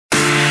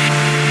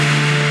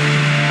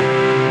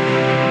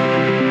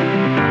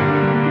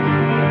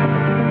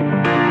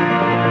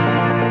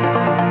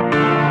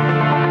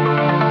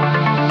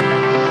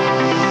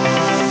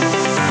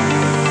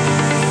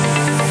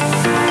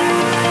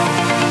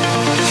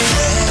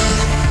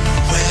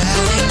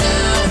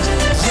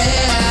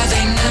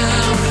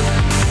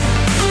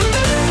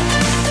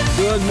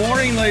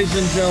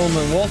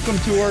gentlemen, welcome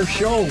to our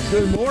show.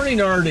 Good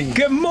morning, Artie.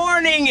 Good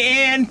morning,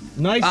 and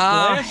nice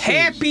glasses.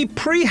 Happy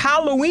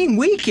pre-Halloween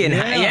weekend.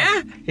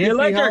 Yeah? You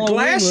like our Halloween,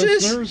 glasses?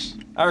 listeners.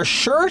 Our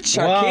shirts,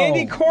 Wow. our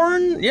candy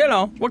corn? You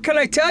know, what can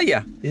I tell you?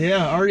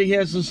 Yeah, Artie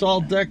has us all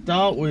decked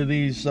out with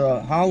these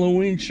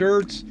Halloween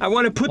shirts. I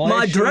want to put my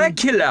Flashing-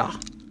 Dracula.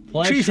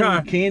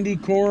 Flashing candy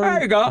corn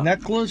There you go.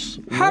 necklace.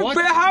 Happy What?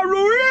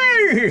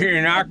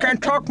 Halloween! I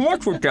can't talk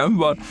much with them,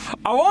 but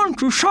I want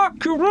to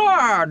shock you,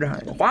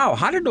 Lord. Wow,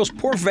 how did those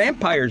poor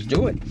vampires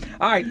do it?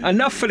 All right,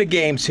 enough for the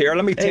games here.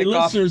 Let me Hey, take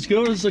off. listeners,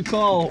 give us a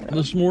call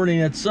this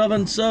morning at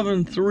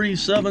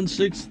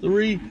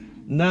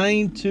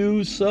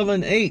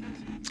 773-763-9278.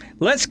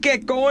 Let's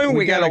get going.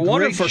 We got a great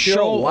wonderful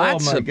show.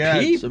 Lots oh my of God,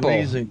 people. It's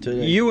amazing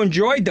today. You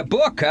enjoyed the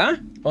book, huh?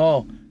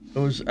 Oh, it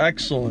was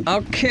excellent.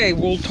 Okay,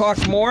 we'll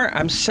talk more.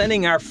 I'm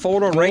sending our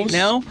photo right Ghost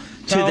now to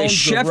the Towns of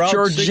Chef Route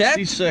Georgette.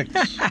 66.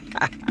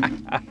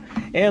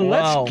 And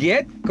Wow. let's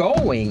get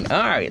going. All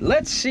right,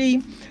 let's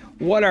see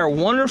what our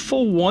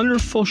wonderful,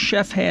 wonderful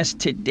chef has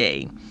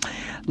today.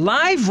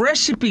 Live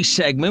recipe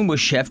segment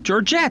with Chef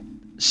Georgette.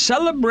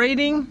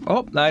 Celebrating,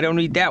 oh, I don't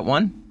need that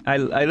one. I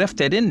left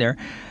that in there.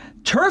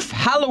 Turf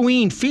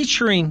Halloween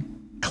featuring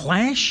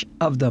Clash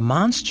of the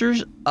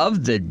Monsters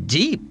of the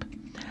Deep.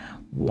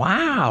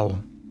 Wow.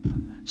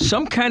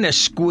 Some kind of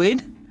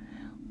squid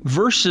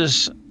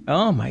versus,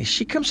 oh my,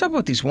 she comes up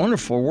with these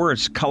wonderful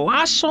words.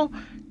 Colossal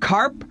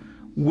carp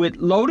with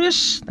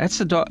lotus, that's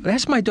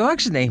my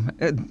dog's name.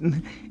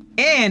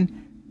 And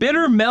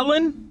bitter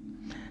melon,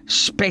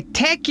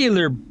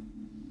 spectacular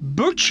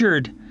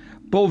butchered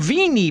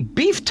bovini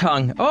beef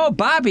tongue. Oh,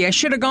 Bobby, I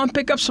should have gone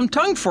pick up some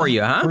tongue for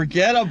you, huh?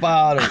 Forget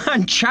about it.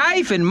 On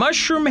chive and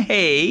mushroom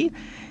hay,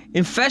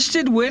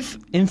 infested with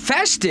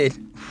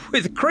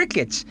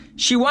crickets.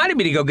 She wanted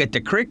me to go get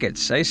the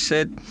crickets. I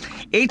said,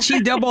 HE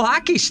double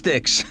hockey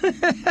sticks.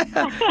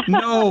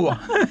 No.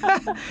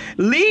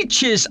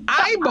 Leeches,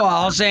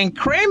 eyeballs, and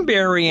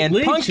cranberry and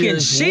pumpkin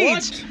Leeches,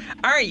 seeds. what?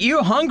 All right,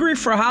 you hungry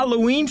for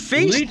Halloween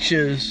feast?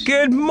 Leeches.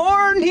 Good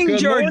morning, Good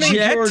Georgette.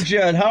 morning,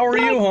 Georgette. How are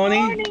you, honey?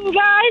 Good morning,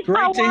 guys. Great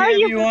How to are have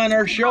you on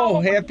our show.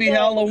 Oh, Happy yeah.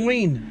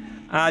 Halloween.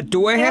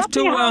 Do I have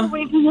Happy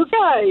Halloween to you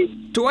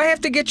guys.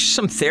 to get you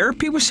some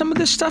therapy with some of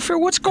this stuff here?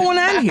 What's going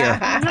on here?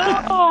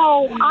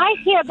 No,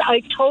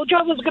 I told you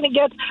I was going to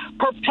get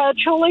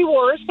perpetually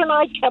worse, and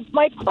I kept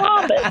my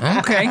promise.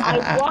 Okay.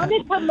 I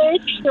wanted to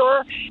make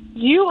sure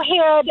you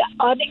had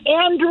an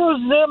Andrew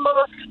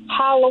Zimmer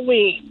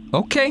Halloween.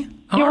 Okay.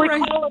 All You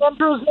right. recall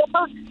Andrew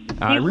Zimmer?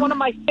 I He's one of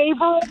my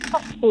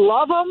favorites.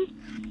 Love him.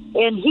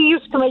 And he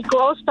used to make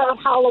roast on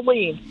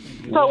Halloween.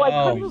 So Wow.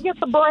 I couldn't get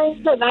the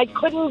brains and I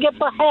couldn't get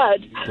the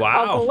head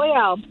Wow. of the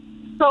lamb.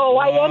 So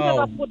I ended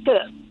Wow. up with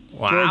this.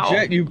 Wow.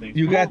 Georgette,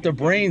 you got the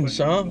brains,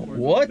 huh?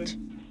 What?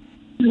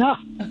 No.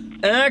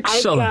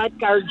 Excellent. I got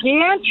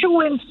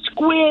gargantuan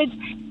squid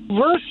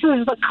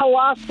versus the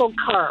colossal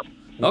carp.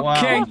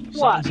 Okay. Wow. What?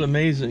 Sounds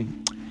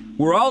amazing.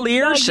 We're all Now,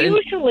 ears. And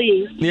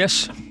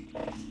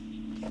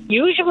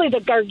usually the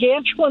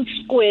gargantuan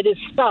squid is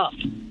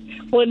stuffed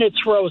when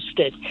it's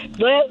roasted.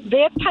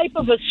 That type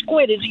of a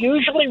squid is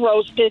usually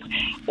roasted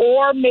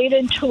or made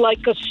into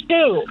like a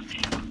stew.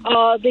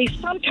 They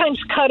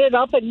sometimes cut it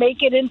up and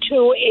make it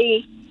into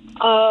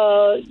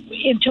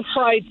into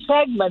fried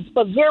segments,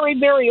 but very,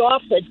 very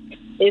often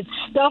it's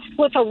stuffed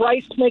with a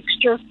rice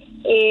mixture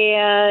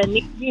and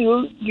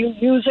you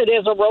use it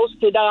as a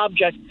roasted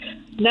object.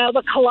 Now,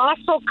 the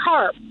colossal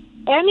carp,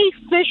 any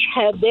fish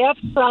head that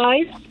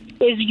size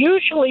is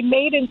usually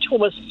made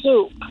into a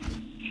soup.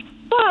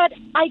 But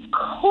I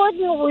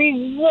couldn't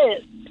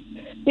resist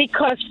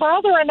because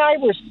Father and I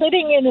were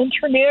sitting in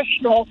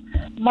International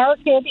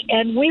Market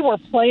and we were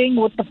playing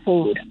with the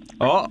food.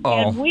 And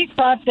Uh-oh. we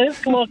thought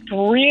this looked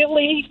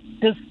really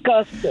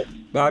disgusting.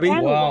 Bobby,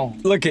 Wow.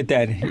 look at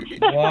that.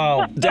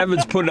 Wow.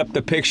 Devin's putting up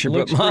the picture,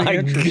 Looks but pretty my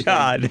interesting.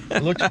 God.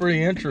 It looks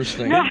pretty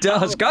interesting. It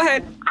does. Go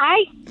ahead.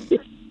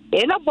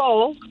 In a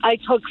bowl, I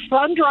took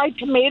sun-dried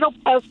tomato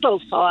pesto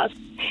sauce,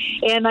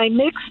 and I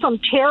mixed some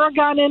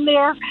tarragon in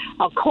there,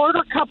 a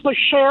quarter cup of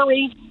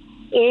sherry,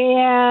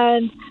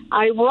 and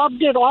I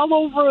rubbed it all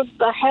over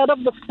the head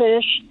of the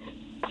fish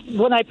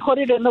when I put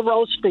it in the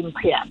roasting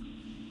pan.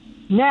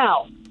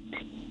 Now,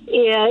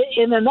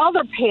 in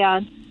another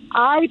pan,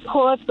 I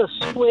put the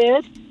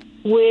squid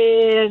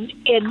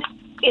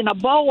in a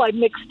bowl. I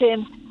mixed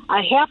in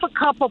a half a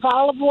cup of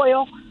olive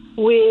oil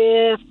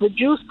with the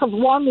juice of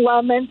one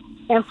lemon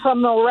and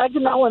some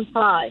oregano and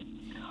thyme.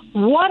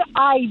 What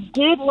I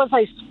did was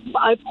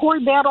I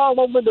poured that all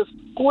over the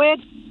squid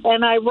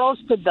and I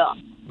roasted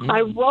them.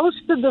 I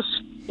roasted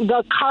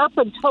the carp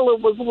until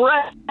it was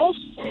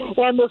red,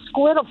 and the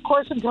squid, of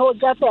course, until it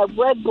got that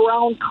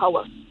red-brown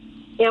color.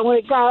 And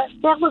when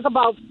that was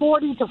about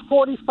 40 to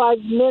 45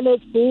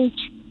 minutes each.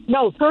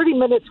 No, 30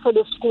 minutes for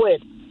the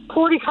squid,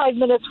 45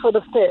 minutes for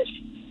the fish.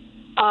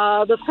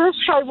 The fish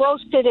I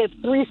roasted at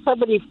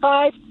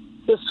 375,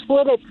 the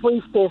squid at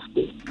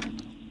 350.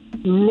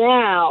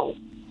 Now,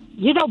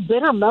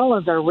 bitter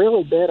melons are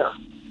really bitter.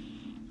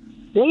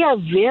 They are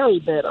very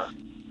bitter.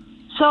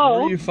 So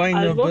Where do you find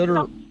I the looked bitter?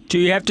 up- Do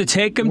you have to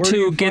take them Where do to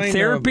you get find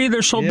therapy?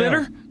 They're so yeah.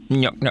 bitter?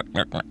 No.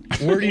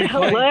 Where do you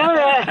find?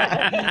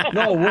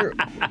 No,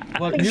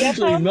 but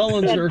usually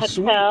melons are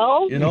sweet.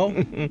 You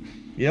know.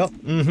 Yep.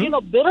 You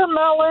know, bitter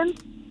melons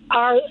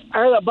are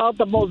about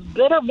the most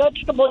bitter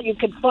vegetable you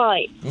can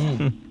find.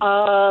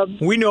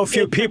 We know a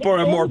few people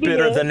are more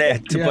bitter than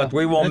that, Yeah, but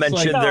we won't that's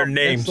mention like- their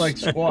names. It's like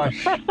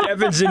squash.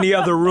 Evan's in the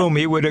other room.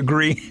 He would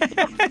agree.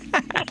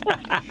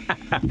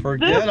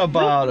 Forget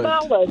about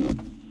it.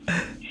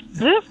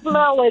 This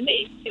melon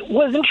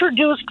was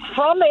introduced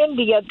from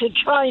India to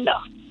China,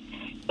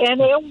 and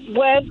it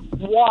went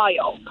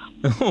wild.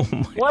 Oh,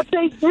 my. What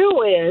they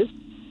do is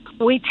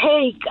we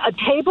take a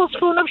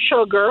tablespoon of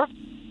sugar.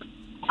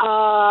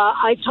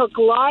 I took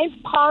lime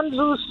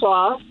ponzu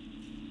sauce.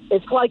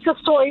 It's like a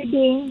soy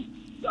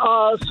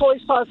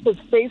sauce that's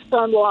based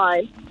on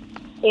lime.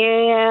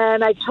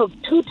 And I took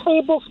 2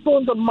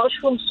 tablespoons of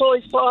mushroom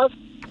soy sauce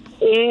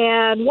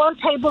and 1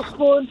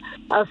 tablespoon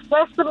of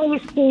sesame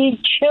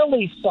seed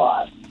chili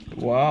sauce.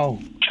 Wow.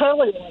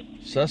 Chili.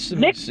 Sesame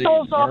Mix seed,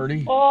 those up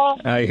Marty. all,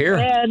 I hear.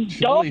 and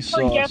Chili don't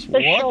forget sauce.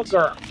 the What?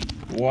 sugar.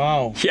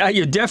 Wow. Yeah,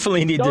 you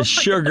definitely need the Don't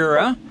forget sugar,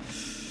 huh?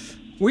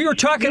 We were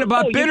talking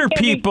about you bitter can't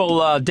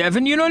people,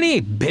 Devin. You don't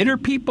need bitter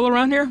people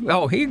around here?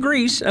 Oh, he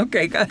agrees.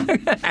 Okay.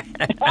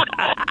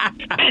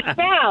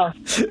 Now,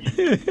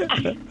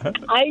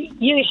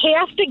 you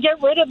have to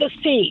get rid of the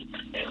seeds.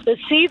 The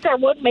seeds are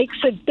what makes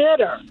it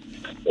bitter.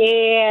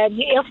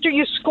 And after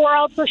you score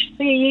out the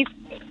seeds,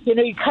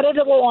 you cut it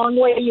a long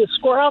way. You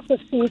score out the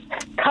seeds,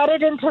 cut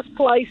it into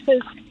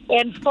slices,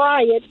 and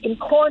fry it in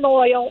corn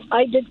oil.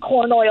 I did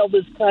corn oil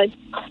this time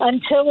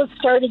until it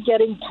started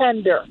getting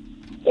tender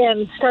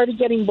and started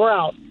getting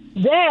brown.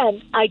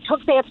 Then I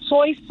took that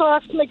soy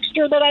sauce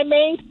mixture that I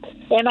made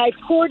and I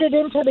poured it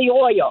into the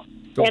oil.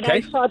 And I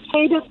Okay.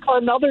 sauteed it for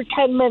another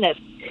 10 minutes.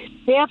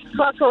 That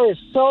sucker is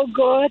so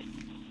good,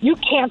 you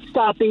can't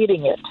stop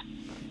eating it.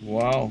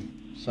 Wow.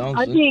 Sounds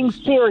I'm being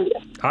interesting.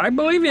 serious. I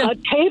believe you. A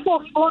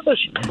tablespoon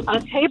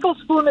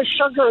of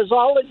sugar is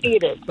all it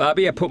needed.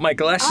 Bobby, I put my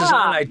glasses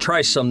on. I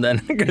try some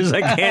then because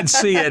I can't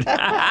see it. They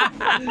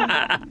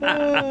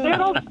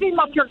don't steam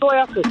up your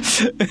glasses.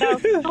 Now,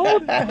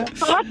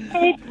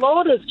 sauteed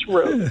lotus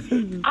root.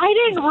 I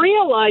didn't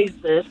realize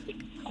this,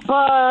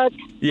 but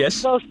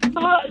Yes.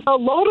 the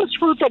lotus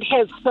root that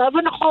has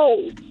 7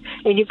 holes,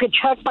 and you can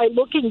check by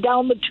looking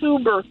down the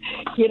tuber,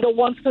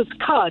 once it's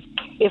cut.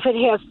 If it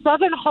has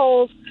 7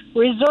 holes,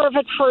 reserve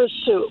it for a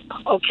soup,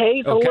 okay?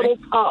 It's Okay. a little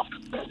tough.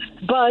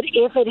 But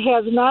if it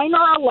has 9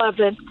 or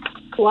 11,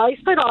 slice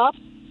it up,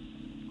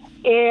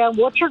 and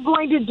what you're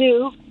going to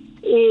do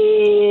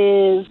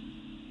is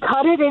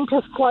cut it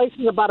into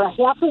slices about a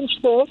half-inch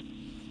thick,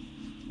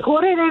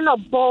 put it in a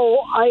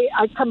bowl.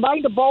 I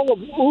combined a bowl of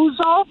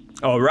ouzo,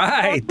 All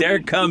right. There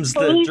comes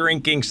the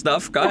drinking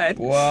stuff. Go ahead.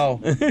 Wow.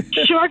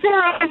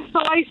 sugar, and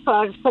soy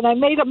sauce, and I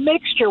made a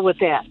mixture with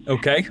that.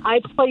 Okay.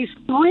 I placed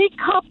 3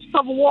 cups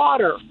of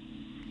water,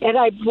 and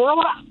I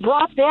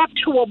brought that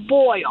to a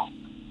boil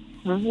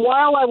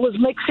while I was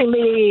mixing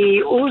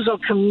the ouzo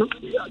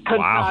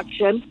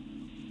concoction.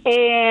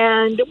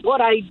 And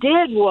what I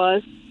did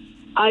was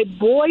I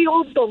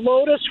boiled the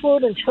lotus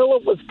root until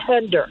it was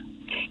tender.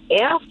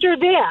 After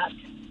that,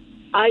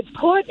 I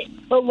put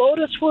the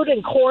lotus root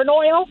in corn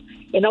oil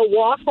in a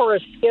wok or a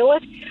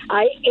skillet.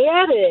 I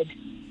added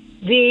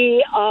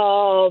the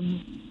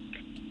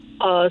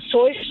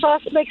soy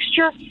sauce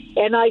mixture,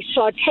 and I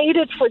sauteed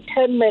it for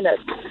 10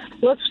 minutes.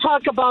 Let's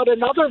talk about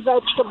another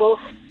vegetable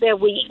that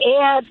we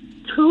add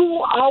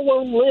to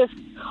our list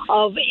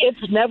of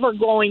it's never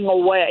going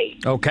away.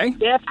 Okay.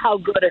 That's how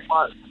good it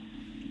was.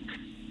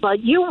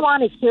 But you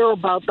want to hear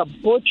about the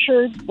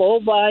butchered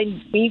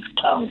bovine beef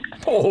tongue.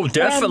 Oh,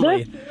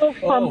 definitely. And this is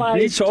from my,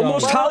 It's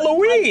almost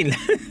Halloween.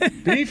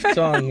 Beef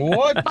tongue.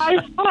 What? my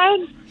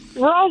friend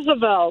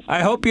Roosevelt.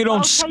 I hope you don't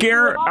I'll tell you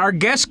scare what. our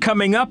guest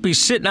coming up. He's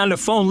sitting on the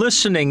phone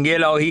listening.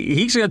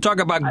 He's going to talk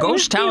about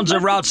ghost towns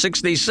of Route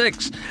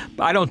 66.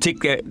 I don't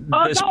think this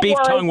Don't beef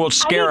worry. tongue will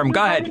scare him.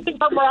 Go ahead.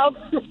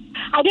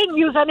 I didn't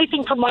use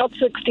anything from Route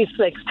 66.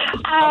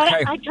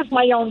 Okay. I took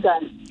my own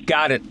gun.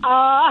 Got it.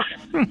 I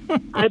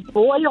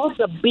boiled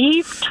the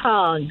beef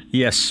tongue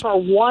Yes. for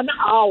 1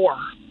 hour.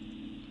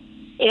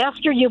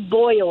 After you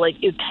boil it,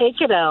 you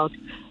take it out.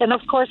 And,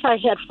 of course, I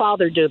had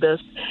Father do this.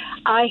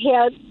 I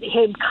had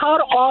him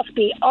cut off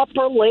the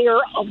upper layer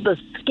of the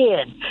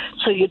skin.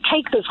 So you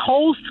take this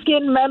whole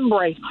skin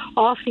membrane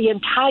off the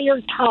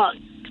entire tongue.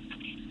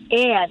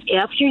 And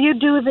after you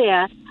do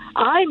that,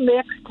 I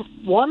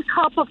mixed 1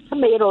 cup of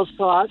tomato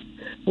sauce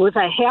with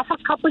a half a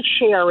cup of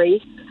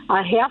sherry,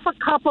 a half a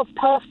cup of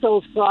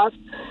pesto sauce.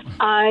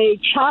 I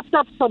chopped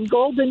up some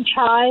golden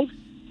chives,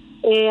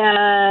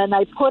 and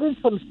I put in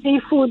some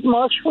seafood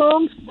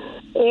mushrooms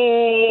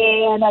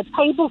and a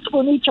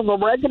tablespoon each of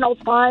oregano,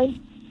 thyme,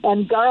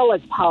 and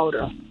garlic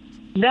powder.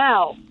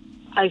 Now,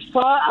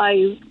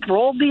 I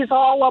rolled these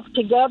all up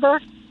together.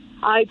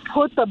 I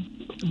put the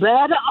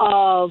bed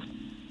of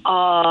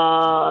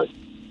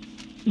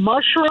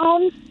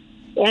mushrooms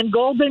and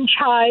golden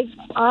chives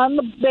on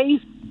the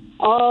base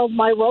of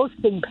my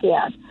roasting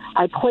pan.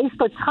 I placed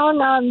the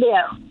tongue on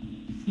there.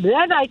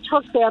 Then I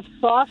took that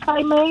sauce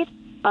I made,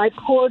 I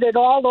poured it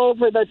all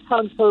over the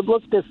tongue so it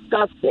looked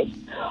disgusting.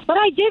 But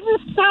I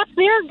didn't stop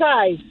there,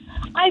 guys.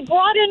 I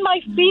brought in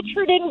my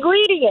featured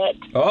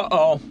ingredient.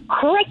 Uh-oh.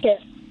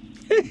 Crickets.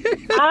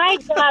 I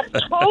got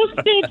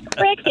toasted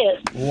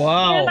crickets.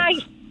 Wow. And I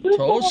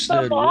sprinkled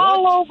them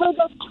all over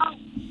the tongue.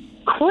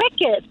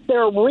 Crickets.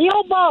 They're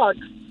real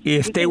bugs.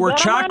 If they were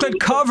chocolate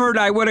covered,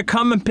 I would have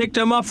come and picked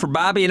them up for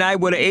Bobby, and I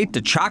would have ate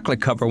the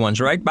chocolate covered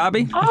ones, right,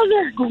 Bobby? Oh,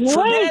 they're great.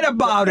 Forget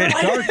about it.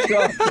 Dark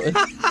chocolate.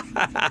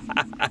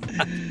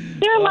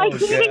 They're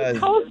like eating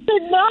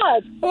toasted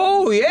nuts.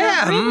 Oh,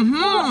 yeah.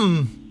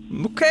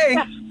 Mm-hmm. Okay.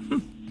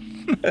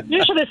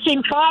 You should have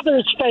seen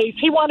Father's face.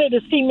 He wanted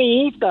to see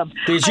me eat them.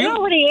 Did you? I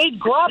already ate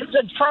grubs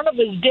in front of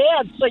his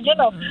dad, so,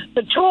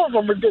 the two of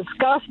them were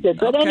disgusted.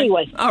 But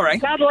anyway, all right.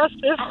 God rest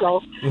his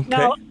soul. Okay.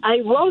 Now,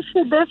 I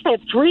roasted this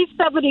at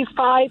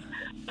 375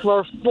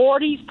 for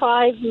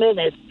 45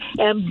 minutes,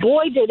 and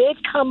boy, did it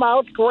come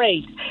out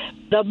great.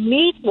 The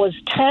meat was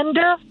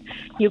tender.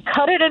 You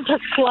cut it into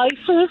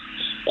slices,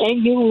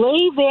 and you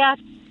lay that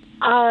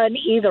on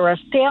either a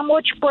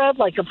sandwich bread,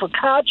 like a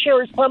focaccia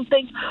or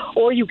something,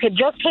 or you could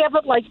just have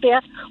it like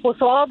that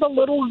with all the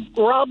little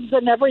grubs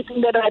and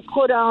everything that I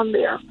put on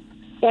there.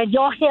 And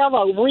you'll have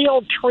a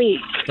real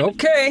treat.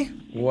 Okay.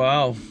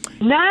 Wow.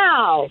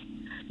 Now,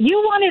 you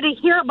wanted to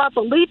hear about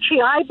the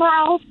lychee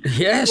eyebrows?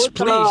 Yes, with,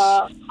 please.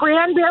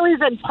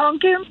 Cranberries and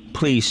pumpkins?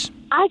 Please.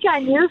 I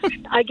got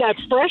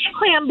fresh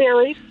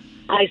cranberries.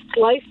 I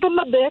sliced them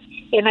a bit,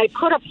 and I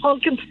put a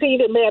pumpkin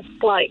seed in that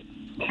slice.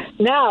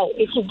 Now,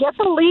 if you get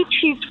the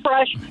lychees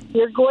fresh,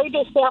 you're going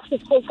to have to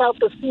take out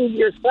the seed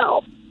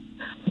yourself.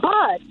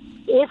 But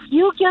if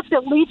you get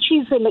the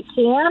lychees in a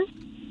can,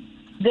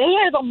 they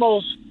are the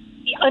most...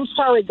 I'm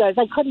sorry, guys.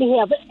 I couldn't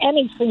have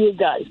any for you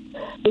guys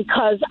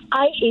because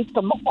I ate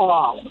them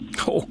all.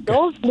 Oh,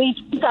 those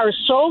lychees are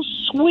so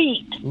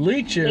sweet.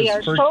 Leeches,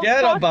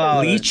 forget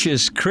about it.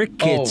 Leeches,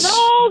 crickets.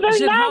 No, they're Is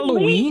it not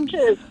Halloween?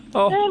 leeches.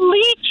 Oh. They're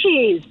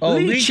lychees. Oh,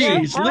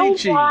 lychees.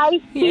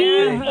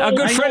 Yeah, a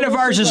good friend of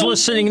ours is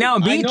listening now, I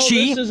know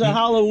Michi. this is a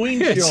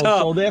Halloween show,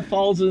 so that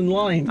falls in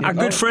line. A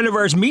good friend of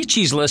ours,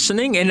 Michi's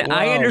listening, and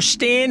I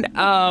understand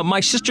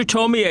my sister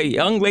told me a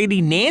young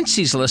lady,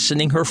 Nancy's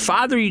listening. Her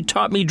father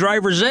taught me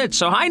driver's ed.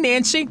 So, hi,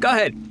 Nancy. Go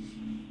ahead.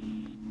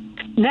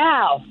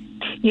 Now,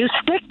 you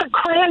stick the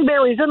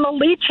cranberries in the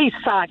lychee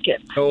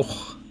socket. Oh.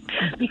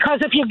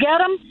 Because if you get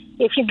them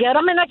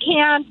in a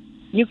can,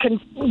 you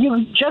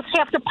just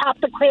have to pop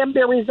the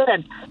cranberries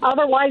in.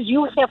 Otherwise,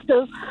 you have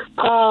to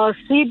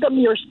seed them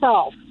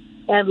yourself.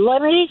 And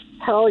let me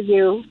tell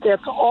you,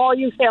 that's all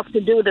you have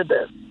to do to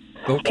this.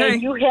 Okay.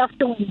 And you have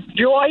to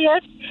enjoy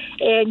it,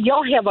 and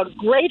you'll have a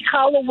great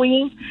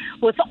Halloween.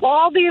 With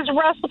all these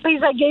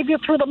recipes I gave you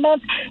through the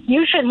month,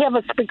 you should have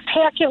a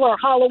spectacular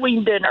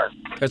Halloween dinner.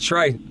 That's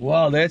right.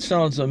 Wow, that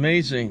sounds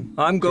amazing.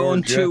 I'm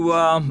going to,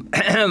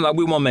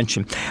 we won't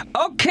mention.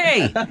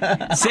 Okay.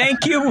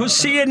 Thank you. We'll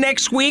see you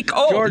next week.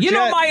 Oh,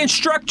 Georgette. My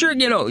instructor,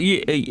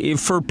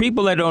 for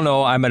people that don't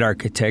know, I'm an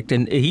architect,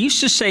 and he used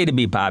to say to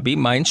me, Bobby,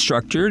 my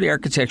instructor, the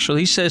architectural,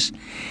 he says,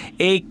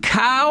 a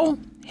cow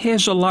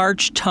has a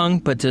large tongue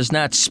but does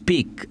not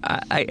speak.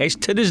 I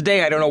to this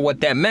day, I don't know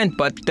what that meant,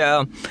 but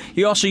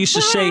he also used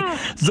to say,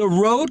 the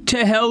road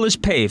to hell is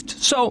paved.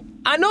 So,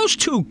 on those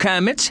two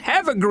comments,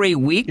 have a great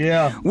week.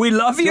 Yeah. We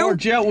love you.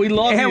 Georgette, we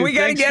love you. And we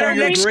got to get our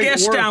next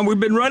guest down. We've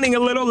been running a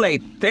little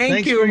late.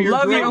 Thanks you. For your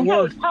love great you.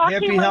 work.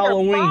 Happy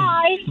Halloween.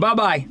 Bye.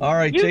 Bye-bye. All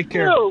right, You take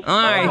care. too. All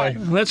right,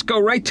 Bye-bye. let's go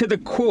right to the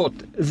quote.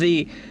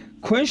 The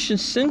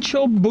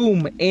quintessential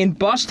boom and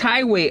bust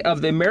highway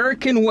of the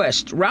American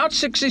West, Route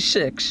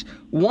 66,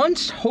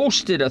 once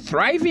hosted a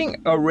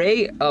thriving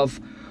array of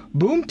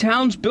boom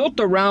towns built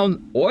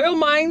around oil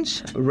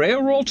mines,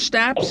 railroad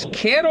stops,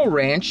 cattle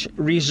ranch,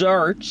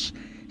 resorts,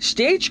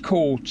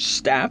 stagecoach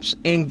stops,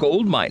 and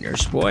gold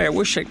miners. Boy, I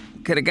wish I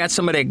could have got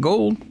some of that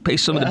gold, pay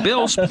some of the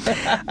bills.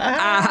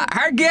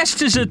 Our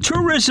guest is a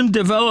tourism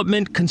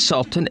development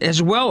consultant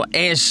as well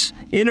as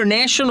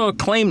international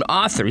acclaimed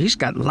author. He's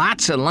got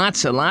lots and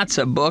lots and lots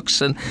of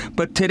books.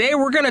 But today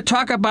we're going to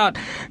talk about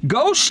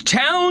ghost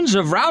towns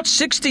of Route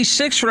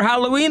 66 for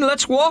Halloween.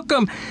 Let's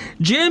welcome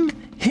Jim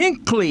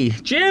Hinckley.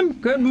 Jim,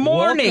 good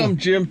morning. Welcome,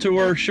 Jim, to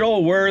our show.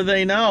 Where are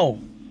they now?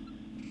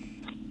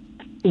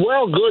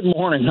 Well, good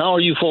morning. How are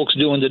you folks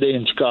doing today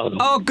in Chicago?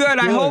 Oh, good.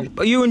 I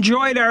hope you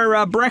enjoyed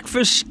our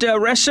breakfast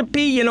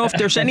recipe. If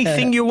there's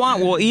anything you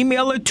want, we'll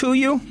email it to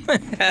you.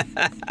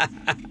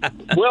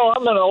 Well,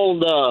 I'm an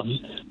old,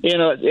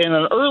 in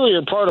an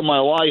earlier part of my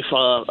life,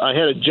 I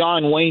had a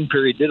John Wayne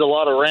period, did a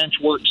lot of ranch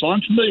work, so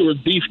I'm familiar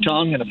with beef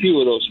tongue and a few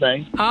of those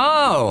things.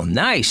 Oh,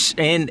 nice.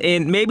 And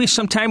maybe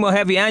sometime we'll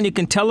have you on. You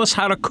can tell us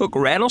how to cook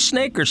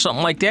rattlesnake or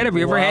something like that. Have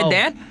you ever had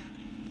that?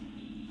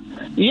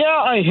 Yeah,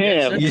 I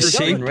have. You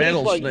see?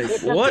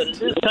 Rattlesnake. What?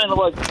 It is kind of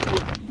like,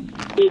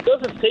 it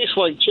doesn't taste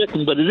like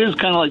chicken, but it is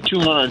kind of like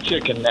chewing on a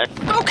chicken neck.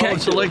 Okay. Oh,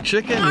 so like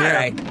chicken? All Yeah.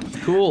 right.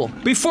 Cool.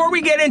 Before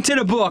we get into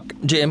the book,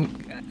 Jim,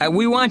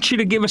 we want you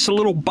to give us a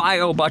little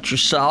bio about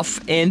yourself,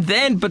 and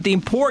then, but the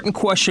important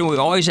question we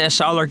always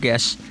ask all our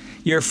guests,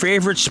 your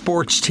favorite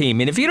sports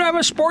team. And if you don't have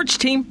a sports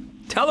team,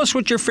 tell us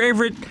what your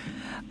favorite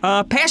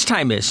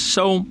pastime is.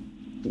 So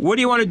what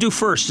do you want to do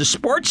first, the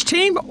sports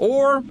team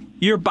or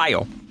your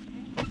bio?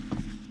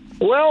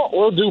 Well,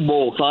 we'll do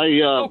both.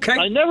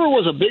 I never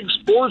was a big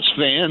sports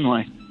fan.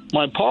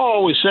 My pa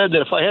always said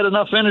that if I had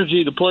enough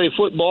energy to play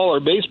football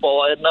or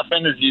baseball, I had enough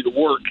energy to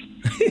work.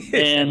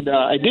 And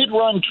I did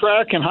run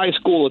track in high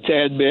school a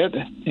tad bit.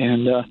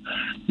 And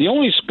the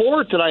only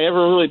sport that I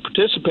ever really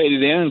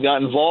participated in and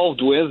got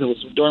involved with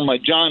was during my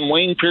John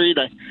Wayne period.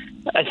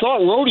 I thought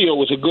rodeo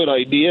was a good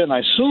idea, and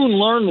I soon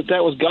learned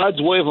that was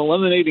God's way of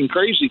eliminating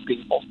crazy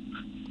people.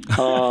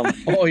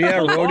 Oh, yeah,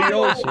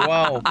 rodeos?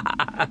 Wow.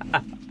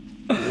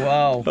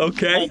 Wow.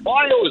 Okay.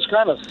 My bio is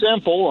kind of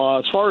simple.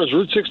 As far as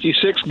Route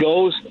 66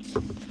 goes,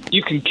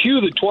 you can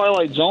cue the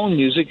Twilight Zone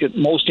music at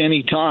most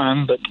any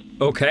time, but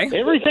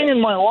everything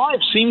in my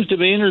life seems to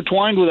be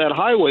intertwined with that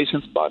highway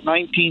since about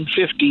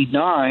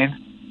 1959.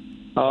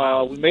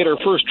 We made our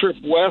first trip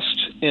west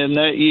in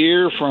that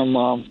year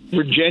from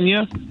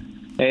Virginia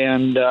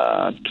and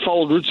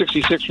followed Route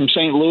 66 from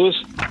St. Louis.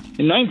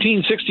 In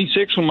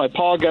 1966, when my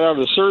pa got out of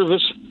the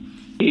service,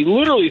 he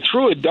literally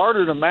threw a dart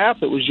at a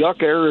map. It was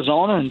Yucca,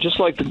 Arizona, and just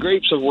like the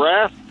grapes of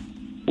wrath,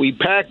 we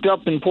packed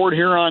up in Port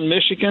Huron,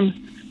 Michigan,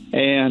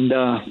 and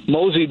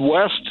moseyed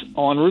west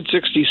on Route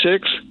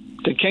 66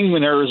 to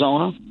Kingman,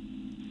 Arizona.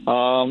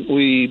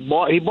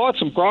 He bought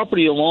some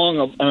property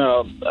along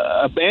an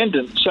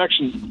abandoned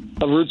section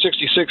of Route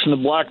 66 in the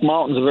Black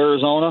Mountains of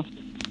Arizona,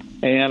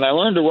 and I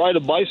learned to ride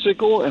a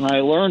bicycle, and I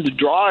learned to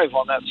drive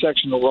on that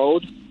section of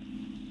road.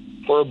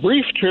 For a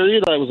brief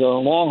period, I was a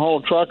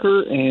long-haul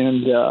trucker,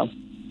 and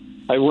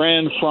I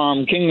ran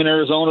from Kingman,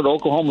 Arizona to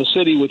Oklahoma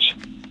City, which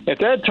at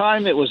that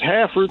time it was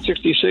half Route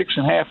 66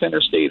 and half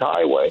Interstate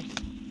Highway.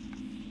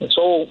 And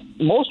so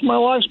most of my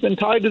life's been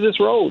tied to this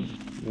road.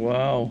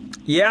 Wow.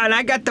 Yeah, and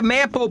I got the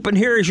map open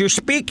here as you're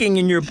speaking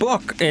in your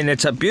book, and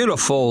it's a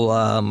beautiful,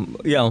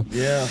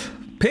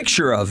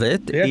 picture of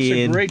it. That's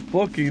a great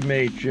book you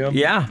made, Jim.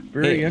 Yeah.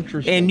 Very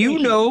interesting. And you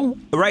know,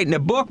 writing a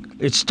book,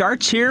 it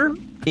starts here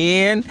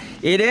and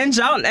it ends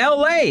out in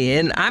L.A.,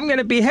 and I'm going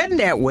to be heading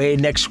that way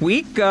next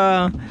week.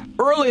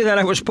 Earlier than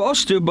I was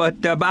supposed to,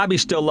 but Bobby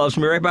still loves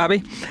me, right,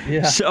 Bobby?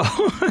 Yeah. So,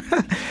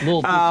 a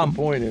little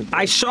disappointed.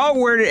 I saw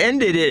where it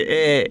ended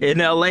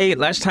in L.A.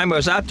 last time I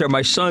was out there.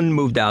 My son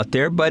moved out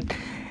there, but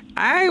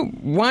I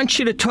want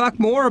you to talk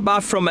more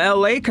about from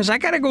L.A. because I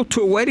got to go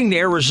to a wedding to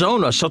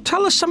Arizona. So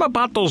tell us some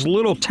about those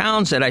little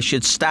towns that I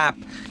should stop,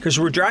 because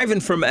we're driving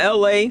from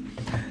L.A.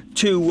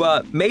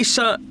 to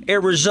Mesa,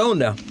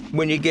 Arizona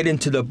when you get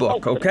into the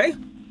book, okay?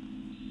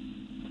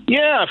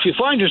 Yeah, if you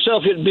find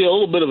yourself, it'd be a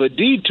little bit of a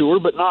detour,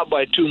 but not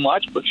by too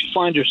much. But if you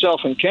find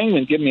yourself in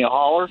Kingman, give me a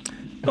holler.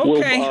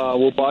 Okay.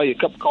 We'll buy you a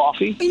cup of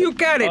coffee. You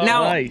got it.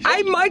 Now, nice.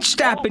 I might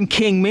stop in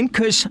Kingman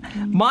because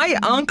my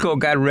uncle,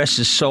 God rest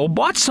his soul,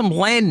 bought some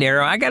land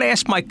there. I got to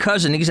ask my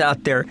cousin. He's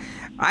out there.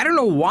 I don't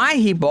know why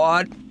he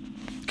bought,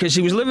 because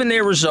he was living in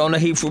Arizona.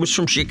 He was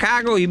from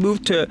Chicago. He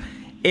moved to,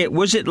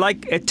 was it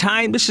like a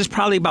time, this is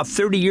probably about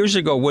 30 years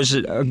ago, was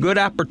it a good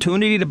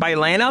opportunity to buy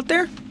land out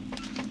there?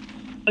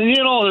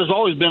 You know, there's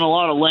always been a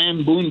lot of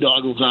land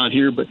boondoggles out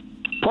here, but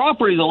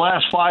property the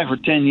last 5 or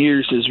 10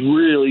 years has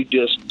really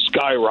just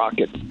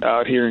skyrocketed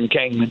out here in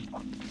Kingman.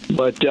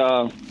 But,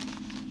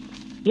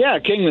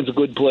 Kingman's a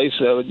good place.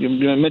 You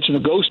mentioned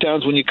the ghost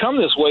towns. When you come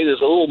this way,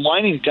 there's a little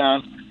mining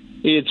town.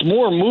 It's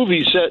more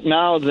movie set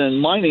now than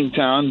mining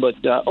town,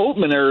 but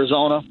Oatman,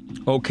 Arizona,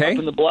 up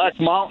in the Black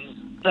Mountains.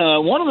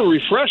 One of the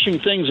refreshing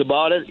things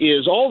about it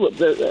is all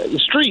the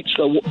streets,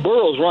 the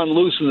burros run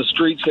loose in the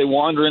streets. They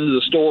wander into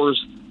the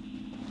stores.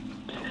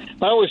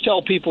 I always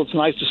tell people it's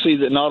nice to see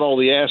that not all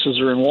the asses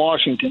are in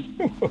Washington.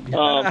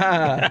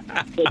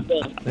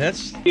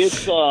 That's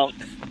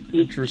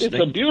interesting.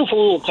 It's a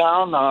beautiful little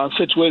town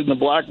situated in the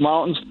Black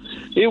Mountains.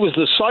 It was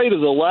the site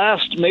of the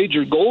last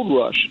major gold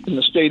rush in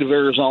the state of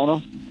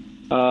Arizona,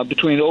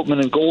 between Oatman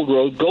and Gold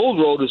Road.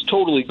 Gold Road is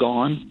totally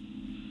gone.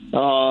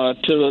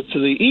 To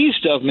the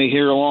east of me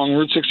here along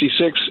Route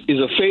 66 is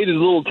a faded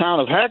little town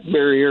of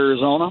Hackberry,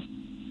 Arizona.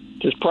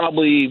 There's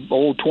probably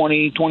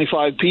 20,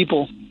 25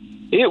 people.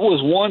 It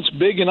was once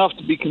big enough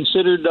to be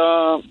considered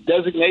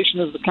designation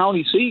as the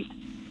county seat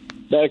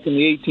back in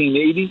the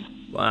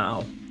 1880s.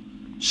 Wow.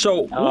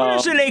 So what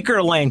does an acre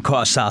of land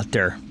cost out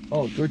there?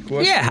 Oh, good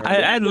question. Yeah,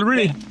 I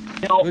really...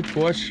 Good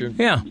question.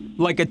 Yeah,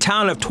 like a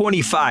town of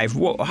 25.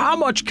 Well, how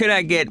much can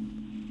I get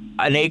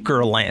an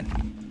acre of land?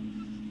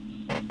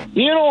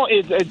 You know,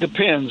 it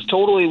depends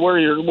totally where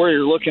you're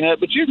looking at,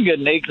 but you can get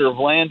an acre of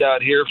land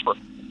out here for,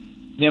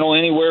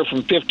 anywhere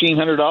from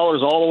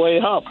 $1,500 all the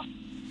way up.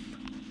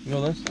 No,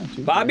 that's not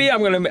too Bobby,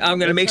 bad. I'm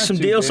gonna make some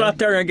deals out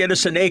there and get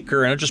us an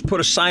acre, and I'll just put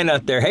a sign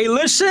out there. Hey,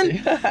 listen,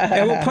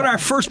 and we'll put our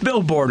first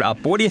billboard up.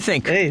 What do you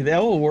think? Hey,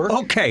 that will work.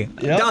 Okay,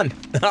 done.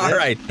 All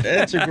right.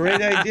 That's a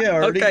great idea,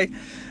 Artie. Okay.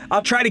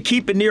 I'll try to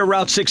keep it near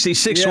Route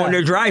 66 when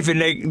they're driving.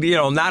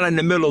 Not in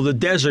the middle of the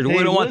desert. Hey,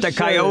 we don't want the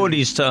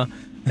coyotes to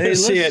Hey,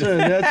 listen,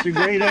 that's a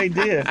great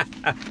idea.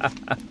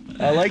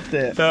 I like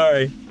that. All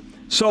right.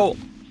 So,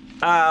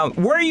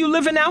 where are you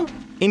living now?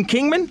 In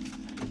Kingman?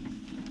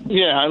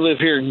 Yeah, I live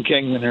here in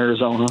Kingman,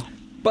 Arizona.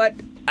 But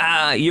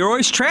you're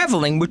always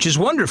traveling, which is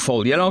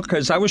wonderful,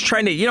 because I was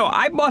trying to,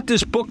 I bought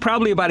this book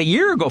probably about a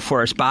year ago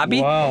for us,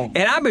 Bobby. Wow.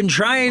 And I've been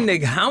trying to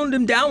hound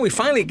him down. We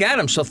finally got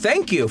him. So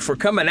thank you for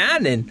coming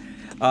on. And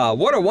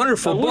what a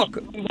wonderful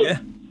book. Yeah.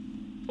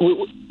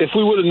 If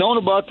we would have known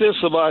about this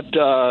about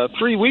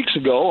 3 weeks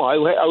ago, I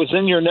was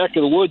in your neck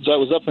of the woods. I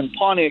was up in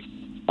Pontiac.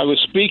 I was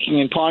speaking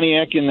in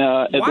Pontiac in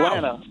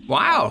Atlanta.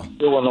 Wow.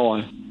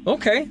 Illinois.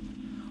 Okay.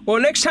 Well,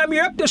 next time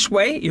you're up this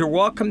way, you're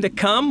welcome to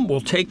come.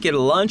 We'll take you to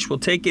lunch. We'll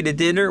take you to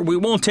dinner. We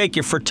won't take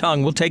you for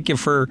tongue. We'll take you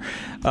for,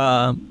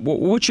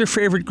 what's your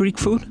favorite Greek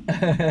food?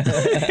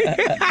 I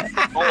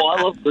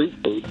love Greek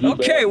food.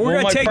 Okay, we're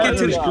going to take you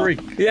to the Greek.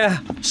 Yeah,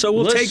 so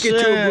we'll take you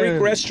to a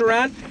Greek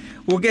restaurant.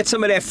 We'll get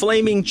some of that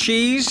flaming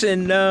cheese,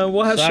 and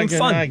we'll have some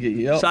fun.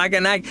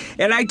 Saganagi.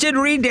 And I did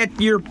read that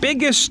your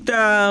biggest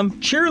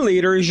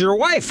cheerleader is your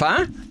wife,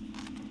 huh?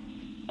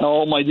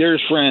 Oh, my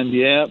dearest friend,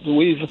 yeah.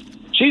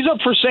 She's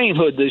up for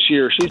sainthood this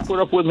year. She's put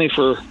up with me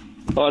for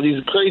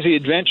these crazy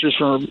adventures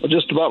for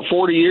just about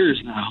 40 years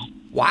now.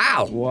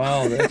 Wow.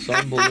 Wow, that's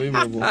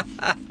unbelievable. All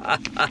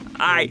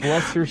right.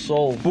 Bless her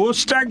soul. We'll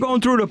start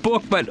going through the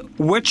book, but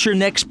what's your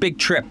next big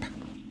trip?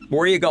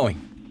 Where are you going?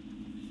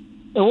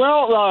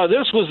 Well,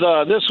 this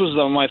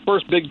was my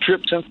first big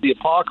trip since the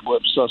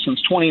apocalypse,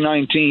 since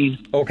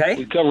 2019. Okay.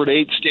 We covered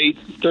 8 states,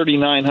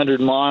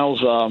 3,900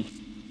 miles.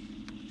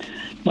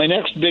 My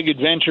next big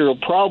adventure will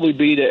probably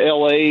be to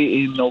L.A.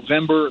 in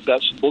November.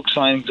 Got some book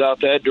signings out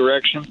that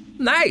direction.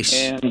 Nice.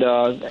 And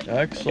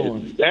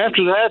excellent.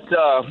 After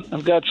that,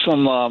 I've got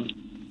some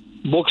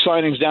book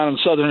signings down in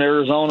southern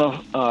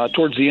Arizona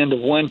towards the end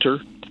of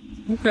winter.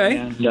 Okay.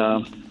 And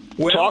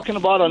talking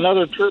about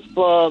another trip,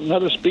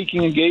 another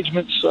speaking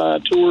engagements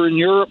tour in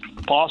Europe,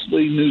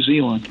 possibly New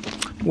Zealand.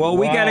 Well,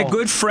 we got a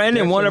good friend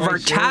and one of our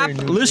top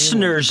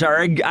listeners.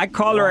 I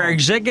call her our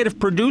executive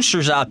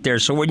producers out there.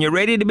 So when you're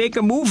ready to make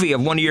a movie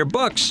of one of your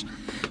books,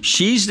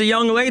 she's the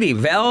young lady,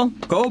 Val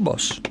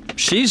Gobos.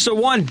 She's the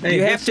one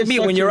you have to meet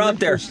when you're out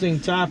there. Interesting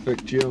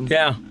topic, Jim.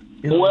 Yeah.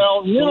 I've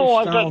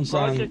got on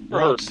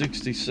Route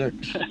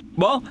 66.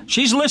 Well,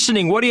 she's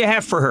listening. What do you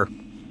have for her?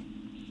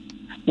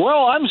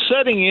 Well, I'm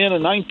setting in a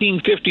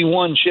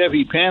 1951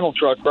 Chevy panel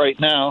truck right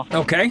now.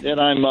 Okay.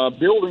 And I'm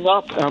building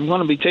up. I'm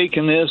going to be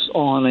taking this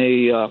on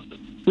a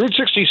Route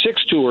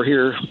 66 tour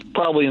here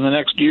probably in the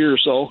next year or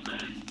so.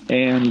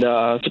 And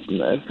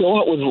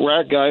filling it with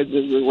rack guides,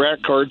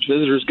 rack cards,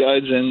 visitors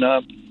guides, and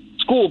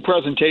school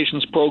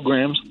presentations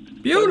programs.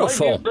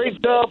 Beautiful. It might be a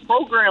great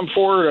program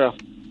for her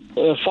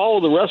to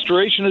follow the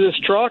restoration of this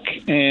truck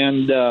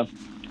and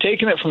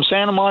taking it from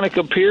Santa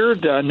Monica Pier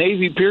to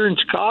Navy Pier in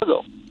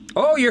Chicago.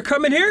 Oh, you're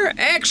coming here?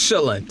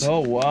 Excellent. Oh,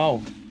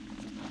 wow.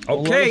 Okay.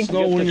 Well, let us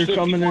know when you're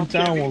coming in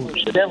town. We'll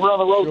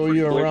show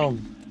you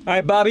around. All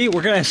right, Bobby,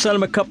 we're going to send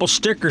him a couple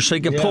stickers so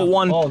you can pull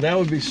one. Oh, that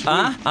would be sweet.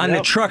 On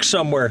the truck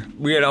somewhere.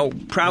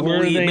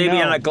 Probably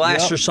maybe on a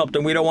glass or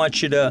something. We don't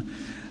want you to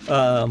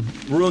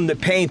ruin the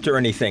paint or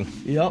anything.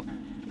 Yep.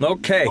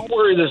 Okay. Don't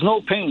worry, there's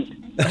no paint.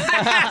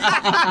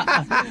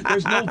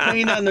 There's no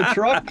paint on the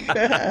truck?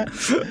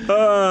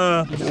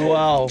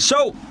 Wow.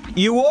 So,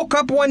 you woke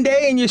up one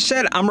day and you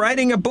said, I'm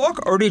writing a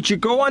book, or did you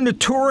go on the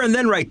tour and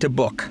then write the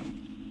book?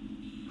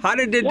 How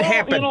did it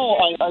happen?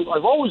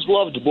 I've always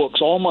loved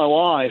books all my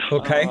life.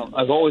 Okay.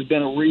 I've always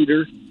been a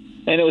reader.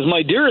 And it was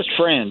my dearest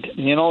friend.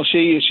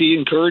 She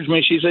encouraged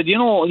me. She said, you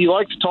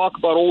like to talk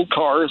about old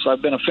cars.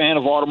 I've been a fan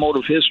of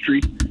automotive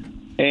history.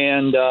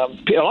 And a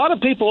lot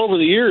of people over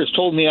the years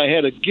told me I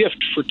had a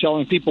gift for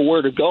telling people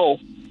where to go.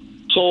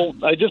 So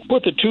I just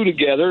put the two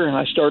together, and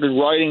I started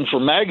writing for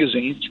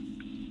magazines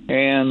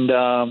and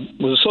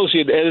was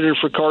associate editor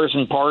for Cars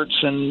and Parts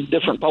and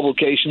different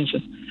publications.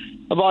 And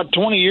about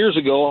 20 years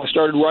ago, I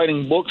started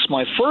writing books.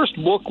 My first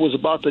book was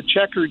about the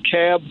Checkered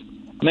Cab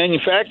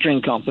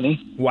Manufacturing Company.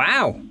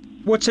 Wow.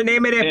 What's the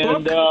name of that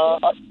book?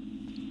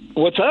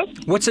 What's that?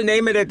 What's the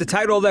name of the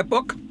title of that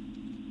book?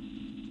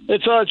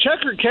 It's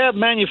Checkered Cab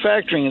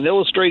Manufacturing, an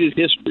Illustrated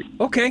History.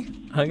 Okay.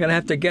 I'm going to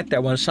have to get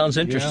that one. It sounds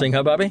interesting,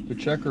 huh, Bobby? The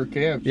Checkered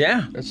Cabs.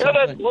 Yeah.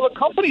 The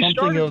company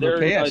started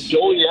there in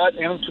Joliet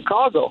and in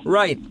Chicago.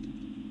 Right.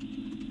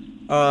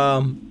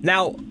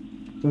 Now,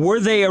 were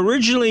they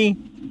originally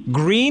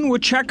green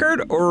with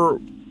checkered,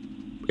 or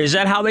is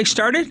that how they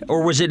started?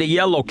 Or was it a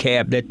yellow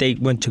cab that they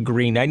went to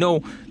green? I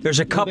know there's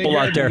a couple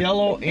out there. The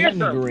yellow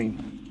and the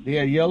green. They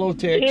had yellow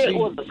taxi.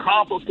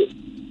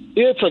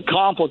 It's a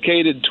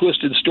complicated,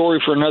 twisted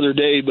story for another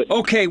day. But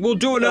okay, we'll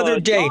do another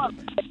day.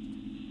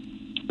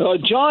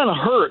 John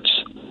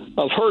Hertz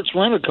of Hertz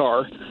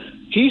Rent-A-Car,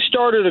 he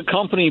started a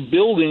company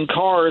building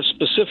cars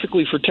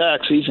specifically for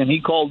taxis, and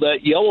he called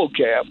that Yellow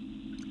Cab.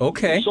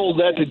 Okay. He sold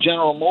that to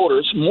General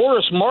Motors.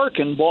 Morris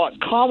Markin bought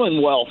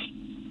Commonwealth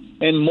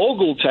and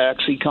Mogul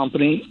Taxi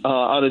Company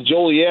out of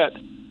Joliet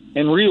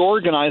and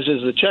reorganized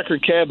as the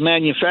Checkered Cab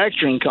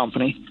Manufacturing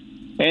Company.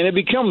 and it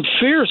became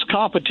fierce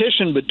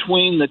competition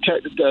between the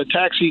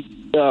taxi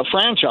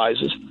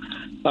franchises.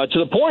 To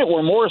the point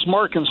where Morris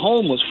Markin's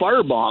home was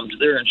firebombed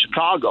there in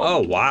Chicago.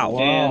 Oh, wow.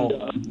 And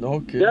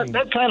Okay.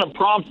 that kind of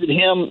prompted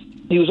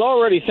him. He was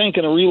already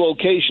thinking of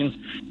relocation,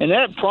 and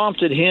that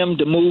prompted him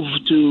to move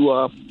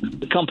to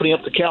the company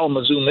up to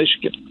Kalamazoo,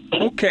 Michigan.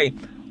 Okay.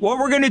 What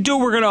we're going to do,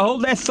 we're going to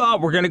hold that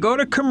thought. We're going to go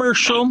to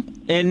commercial,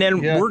 and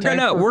then we're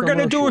going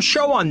to do a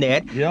show on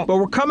that. Yep. But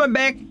we're coming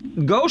back,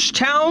 ghost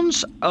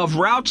towns of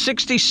Route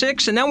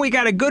 66, and then we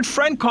got a good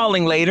friend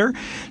calling later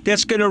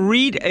that's going to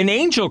read an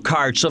angel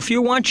card. So if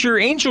you want your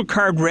angel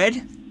card read,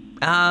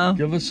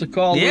 give us a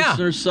call,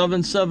 listeners,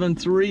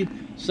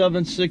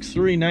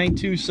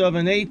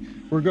 773-763-9278.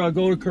 We're going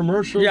to go to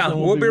commercials. Yeah,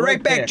 we'll be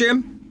right back,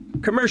 Jim.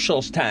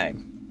 Commercials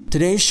time.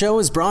 Today's show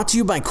is brought to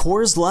you by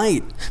Coors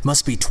Light.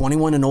 Must be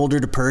 21 and older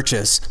to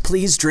purchase.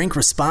 Please drink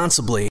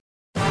responsibly.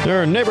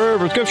 Their neighbor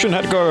prescription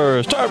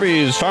headquarters,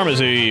 Tarby's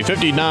Pharmacy,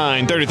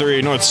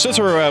 5933 North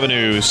Cicero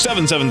Avenue,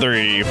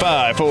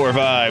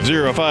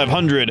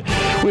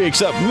 773-545-0500. We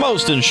accept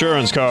most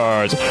insurance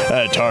cards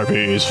at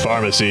Tarby's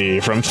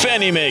Pharmacy. From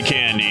Fannie Mae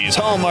candies,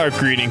 Hallmark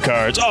greeting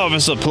cards,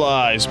 office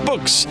supplies,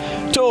 books,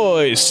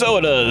 toys,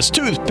 sodas,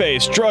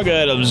 toothpaste, drug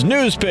items,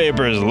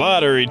 newspapers,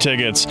 lottery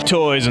tickets,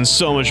 toys, and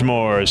so much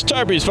more.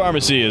 Tarby's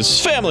Pharmacy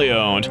is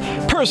family-owned,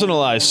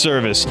 personalized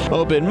service,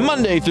 open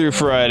Monday through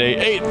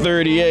Friday,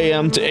 8:30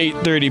 a.m. to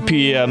 8:30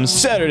 p.m.,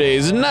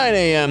 Saturdays 9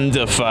 a.m.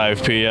 to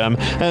 5 p.m.,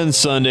 and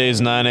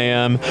Sundays 9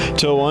 a.m.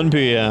 to 1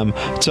 p.m.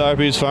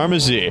 Tarby's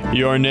Pharmacy,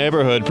 your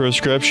neighborhood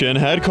prescription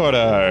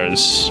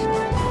headquarters.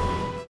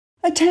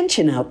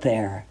 Attention out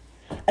there.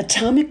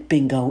 Atomic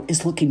Bingo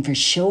is looking for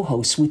show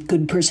hosts with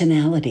good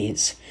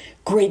personalities,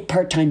 great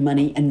part-time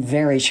money, and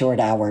very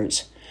short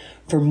hours.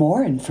 For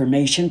more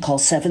information, call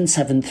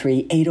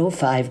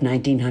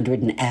 773-805-1900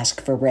 and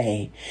ask for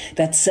Ray.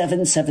 That's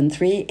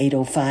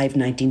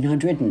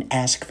 773-805-1900 and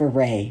ask for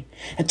Ray.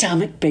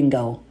 Atomic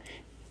Bingo,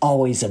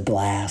 always a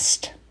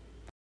blast.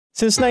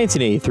 Since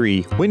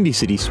 1983, Windy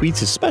City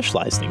Sweets has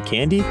specialized in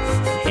candy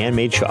and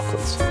handmade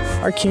chocolates.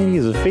 Our candy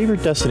is a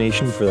favorite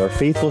destination for our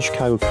faithful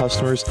Chicago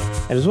customers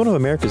and is one of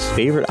America's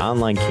favorite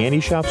online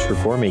candy shops for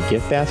gourmet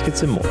gift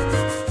baskets and more.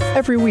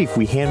 Every week,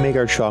 we hand make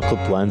our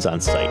chocolate blends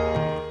on site.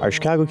 Our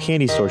Chicago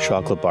Candy Store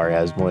chocolate bar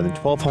has more than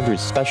 1,200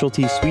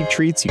 specialty sweet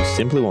treats you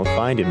simply won't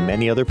find in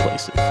many other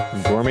places.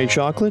 From gourmet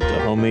chocolate to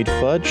homemade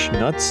fudge,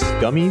 nuts,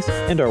 gummies,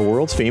 and our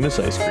world's famous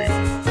ice cream.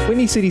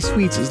 Windy City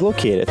Sweets is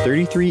located at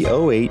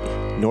 3308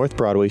 North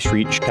Broadway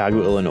Street,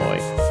 Chicago, Illinois.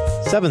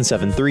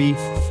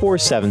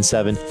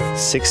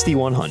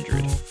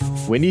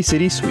 773-477-6100. Windy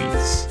City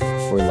Sweets,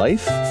 where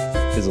life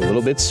is a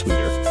little bit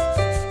sweeter.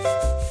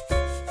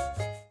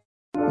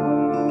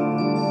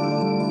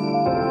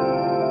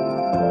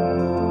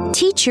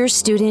 Teach your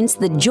students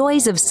the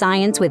joys of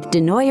science with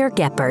Denoyer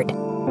Geppert.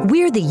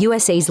 We're the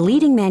USA's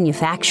leading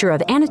manufacturer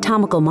of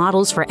anatomical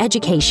models for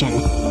education,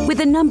 with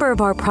a number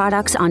of our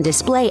products on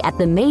display at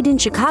the Made in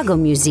Chicago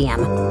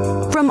Museum.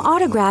 From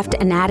autographed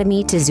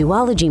anatomy to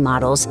zoology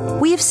models,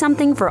 we have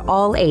something for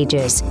all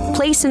ages.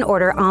 Place an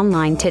order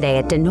online today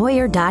at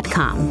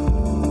denoyer.com.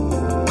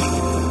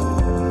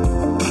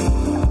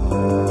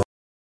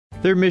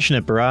 Their mission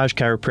at Barrage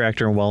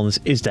Chiropractor and Wellness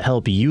is to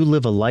help you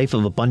live a life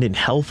of abundant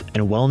health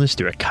and wellness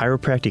through a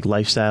chiropractic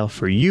lifestyle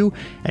for you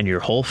and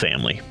your whole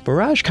family.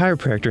 Barrage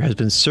Chiropractor has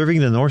been serving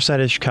the north side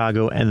of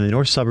Chicago and the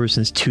north suburbs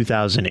since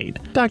 2008.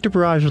 Dr.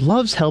 Barrage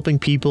loves helping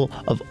people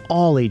of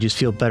all ages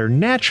feel better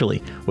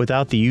naturally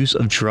without the use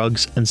of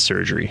drugs and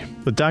surgery.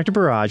 With Dr.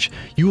 Barrage,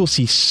 you will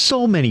see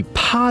so many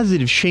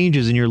positive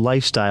changes in your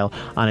lifestyle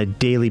on a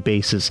daily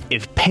basis.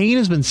 If pain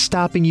has been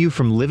stopping you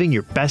from living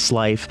your best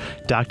life,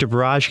 Dr.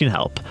 Barrage can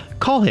help.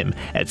 Call him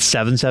at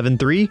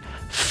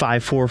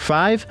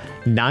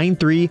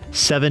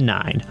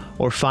 773-545-9379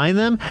 or find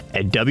them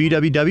at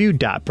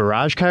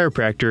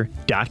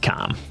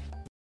www.barragechiropractor.com.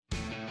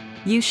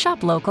 You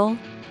shop local,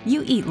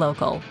 you eat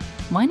local.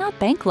 Why not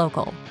bank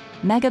local?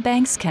 Mega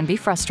banks can be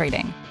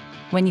frustrating.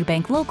 When you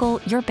bank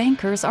local, your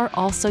bankers are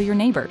also your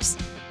neighbors.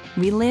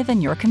 We live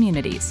in your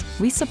communities.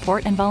 We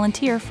support and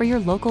volunteer for your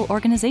local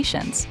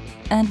organizations.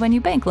 And when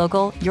you bank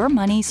local, your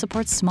money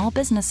supports small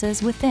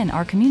businesses within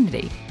our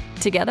community.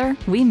 Together,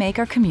 we make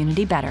our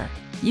community better.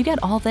 You get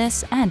all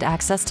this and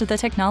access to the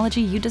technology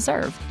you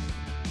deserve.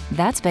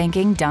 That's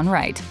banking done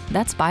right.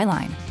 That's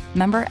Byline.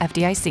 Member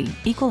FDIC,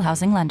 Equal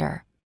Housing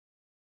Lender.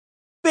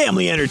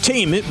 Family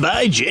Entertainment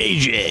by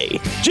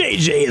JJ.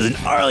 JJ is an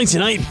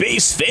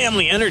Arlingtonite-based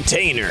family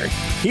entertainer.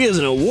 He is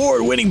an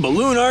award-winning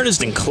balloon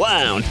artist and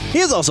clown. He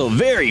is also a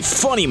very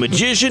funny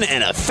magician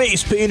and a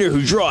face painter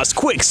who draws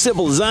quick,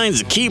 simple designs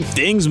to keep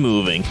things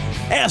moving.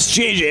 Ask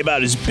JJ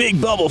about his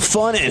Big Bubble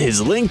fun and his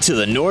link to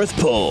the North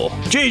Pole.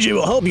 JJ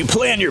will help you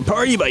plan your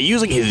party by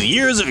using his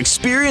years of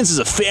experience as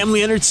a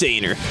family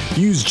entertainer.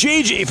 Use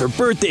JJ for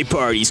birthday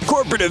parties,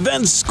 corporate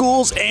events,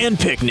 schools, and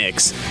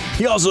picnics.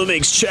 He also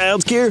makes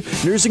childcare,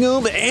 nursing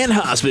home, and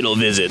hospital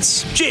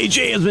visits.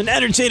 JJ has been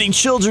entertaining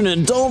children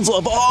and adults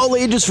of all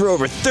ages for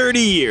over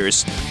 30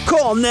 years.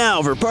 Call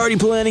now for party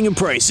planning and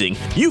pricing.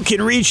 You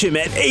can reach him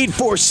at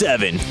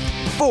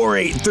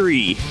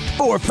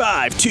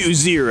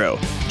 847-483-4520.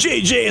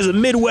 JJ is a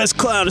Midwest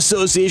Clown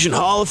Association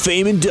Hall of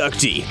Fame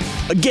inductee.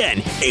 Again,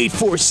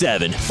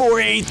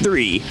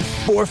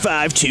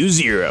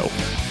 847-483-4520.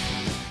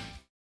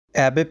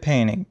 Abbott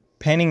Painting.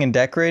 Painting and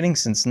decorating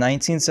since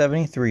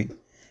 1973.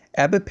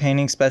 Abbott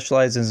Painting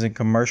specializes in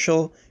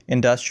commercial,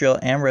 industrial,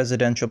 and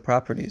residential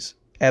properties.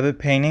 Abbott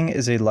Painting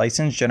is a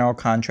licensed general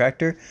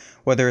contractor,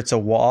 whether it's a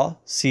wall,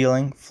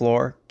 ceiling,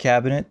 floor,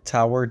 cabinet,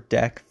 tower,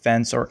 deck,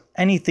 fence, or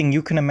anything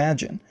you can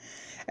imagine.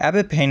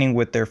 Abbott Painting,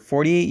 with their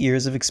 48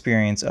 years of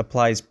experience,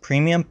 applies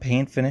premium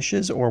paint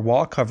finishes or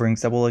wall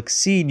coverings that will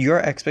exceed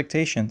your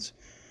expectations.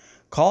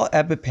 Call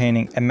Abbott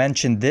Painting and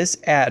mention this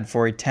ad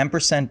for a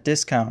 10%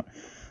 discount.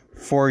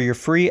 For your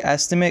free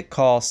estimate,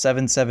 call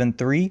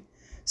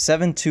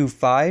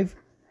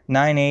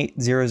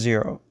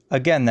 773-725-9800.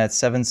 Again, that's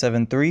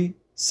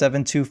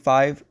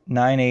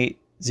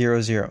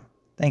 773-725-9800.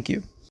 Thank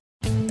you.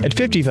 At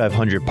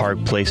 5500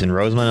 Park Place in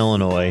Rosemont,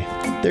 Illinois,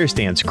 there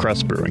stands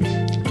Crust Brewing.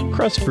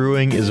 Crust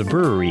Brewing is a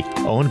brewery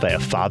owned by a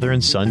father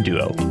and son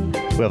duo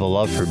who have a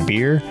love for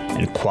beer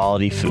and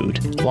quality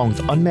food, along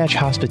with unmatched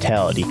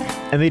hospitality,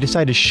 and they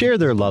decided to share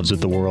their loves with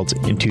the world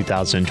in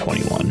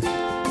 2021.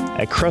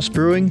 At Crust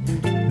Brewing,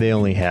 they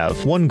only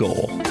have one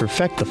goal: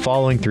 perfect the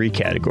following 3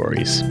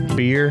 categories: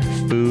 beer,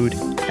 food,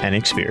 and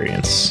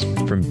experience.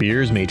 From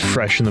beers made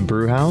fresh in the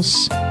brew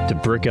house, to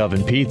brick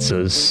oven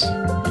pizzas,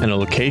 and a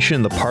location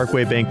in the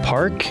Parkway Bank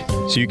Park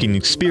so you can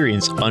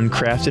experience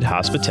uncrafted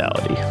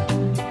hospitality.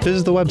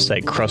 Visit the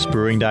website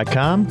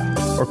crustbrewing.com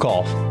or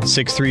call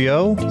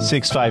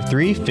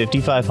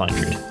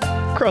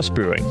 630-653-5500. Crust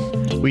Brewing.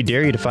 We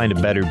dare you to find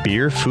a better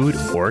beer, food,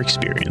 or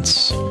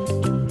experience.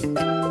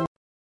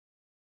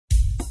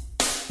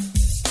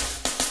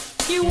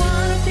 You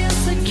want to feel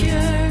secure,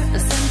 a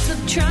sense of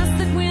trust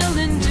that will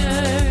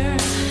endure.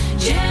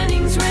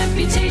 Jennings'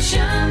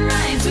 reputation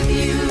rides with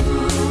you.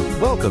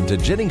 Welcome to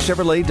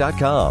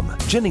JenningsChevrolet.com.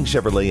 Jennings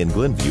Chevrolet in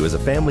Glenview is a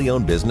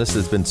family-owned business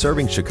that's been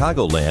serving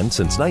Chicagoland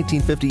since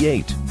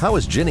 1958. How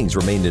has Jennings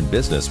remained in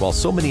business while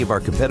so many of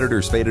our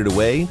competitors faded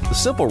away? The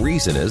simple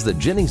reason is that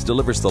Jennings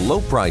delivers the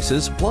low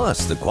prices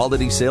plus the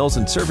quality sales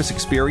and service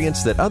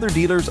experience that other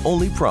dealers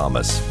only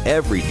promise.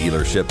 Every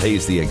dealership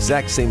pays the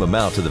exact same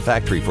amount to the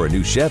factory for a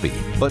new Chevy,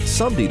 but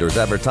some dealers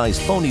advertise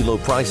phony low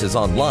prices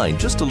online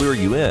just to lure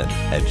you in.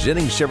 At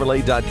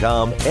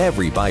JenningsChevrolet.com,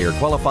 every buyer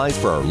qualifies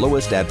for our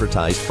lowest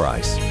advertised price.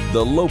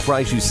 The low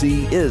price you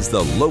see is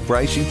the low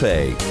price you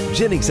pay.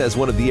 Jennings has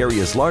one of the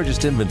area's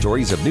largest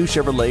inventories of new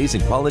Chevrolets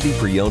and quality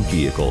pre-owned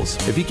vehicles.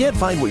 If you can't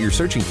find what you're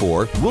searching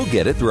for, we'll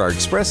get it through our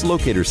express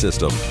locator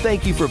system.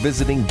 Thank you for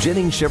visiting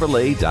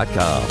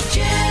JenningsChevrolet.com.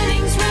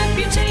 Jennings'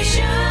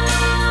 reputation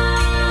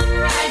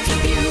rides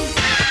with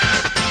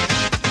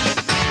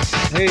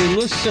you. Hey,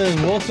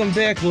 listen, welcome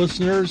back,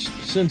 listeners.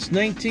 Since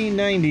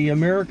 1990,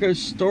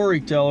 America's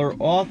storyteller,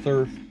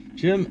 author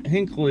Jim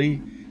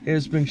Hinckley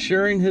has been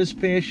sharing his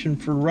passion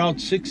for Route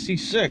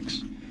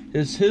 66,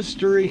 his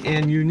history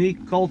and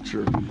unique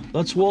culture.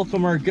 Let's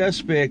welcome our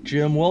guest back,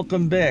 Jim.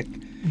 Welcome back.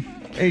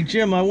 Hey,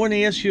 Jim, I want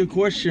to ask you a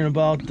question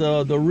about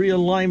the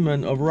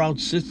realignment of Route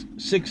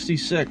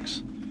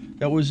 66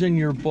 that was in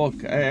your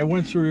book. I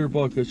went through your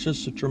book. It's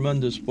just a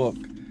tremendous book.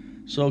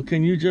 So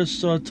can you just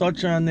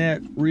touch on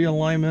that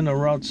realignment of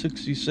Route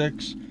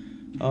 66?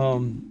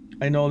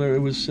 I know that it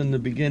was in the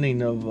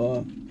beginning of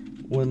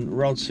when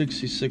Route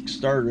 66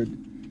 started.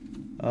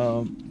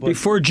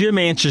 Before Jim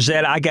answers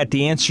that, I got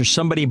the answer.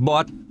 Somebody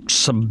bought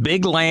some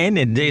big land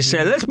and they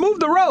said, let's move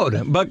the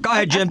road. But go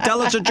ahead, Jim,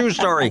 tell us a true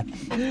story.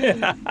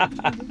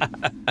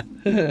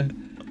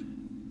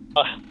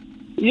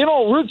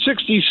 Route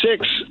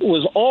 66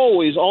 was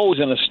always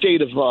in a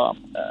state of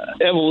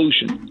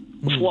evolution,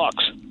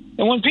 flux.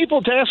 And when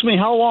people ask me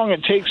how long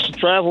it takes to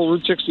travel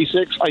Route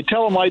 66, I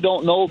tell them I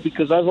don't know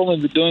because I've only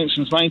been doing it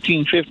since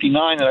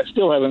 1959 and I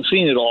still haven't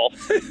seen it all.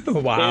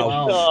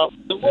 Wow.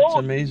 And, that's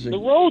amazing. The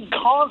road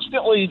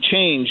constantly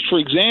changed. For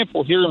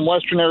example, here in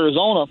western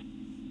Arizona,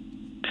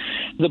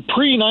 the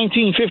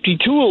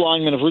pre-1952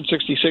 alignment of Route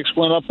 66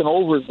 went up and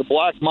over the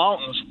Black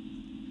Mountains,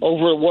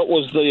 over what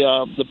was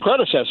the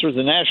predecessor,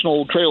 the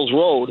National Trails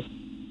Road.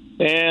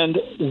 And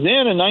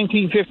then in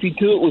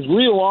 1952, it was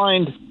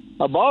realigned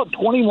about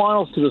 20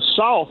 miles to the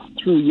south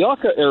through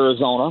Yucca,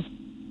 Arizona,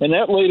 and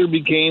that later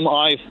became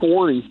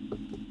I-40.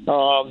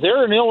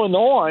 There in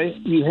Illinois,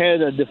 you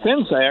had a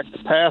Defense Act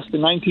passed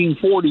in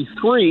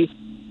 1943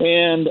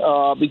 and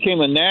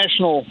became a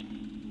national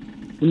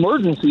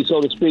emergency,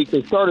 so to speak.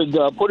 They started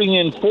putting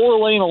in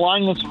 4-lane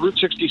alignments of Route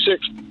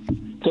 66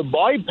 to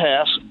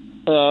bypass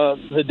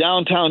the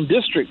downtown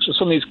districts of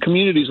some of these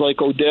communities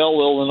like Odell,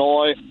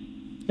 Illinois,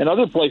 and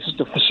other places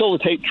to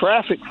facilitate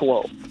traffic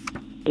flow.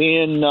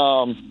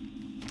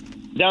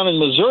 Down in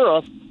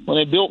Missouri, when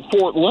they built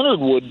Fort Leonard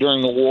Wood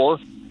during the war,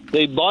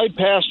 they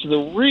bypassed the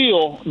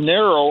real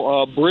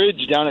narrow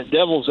bridge down at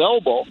Devil's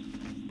Elbow,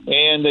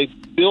 and they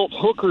built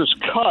Hooker's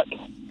Cut,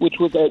 which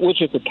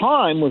at the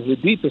time was the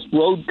deepest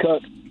road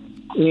cut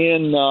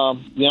in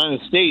the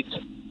United States.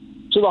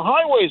 So the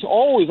highway's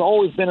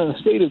always been in a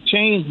state of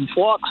change and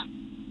flux,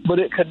 but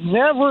it could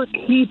never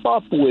keep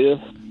up with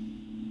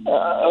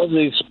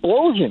the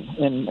explosion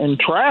in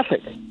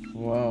traffic.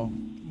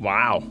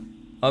 Wow.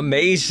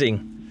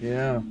 Amazing.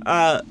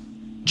 Yeah.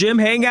 Jim,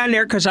 hang on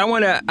there, because I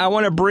want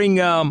to bring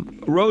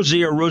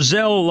Rosie or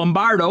Roselle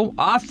Lombardo,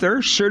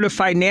 author,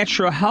 certified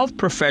natural health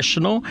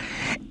professional,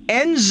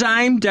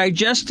 enzyme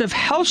digestive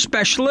health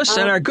specialist,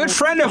 and our good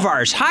friend of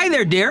ours. Hi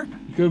there, dear.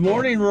 Good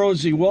morning,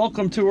 Rosie.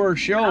 Welcome to our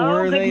show.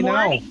 Where are they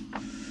now?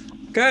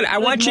 Good. I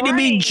want you to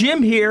meet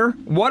Jim here.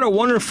 What a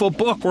wonderful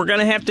book. We're going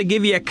to have to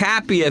give you a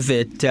copy of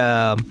it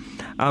on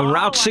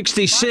Route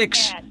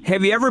 66.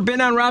 Have you ever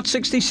been on Route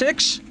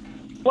 66?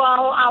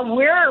 Well,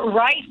 we're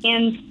right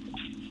in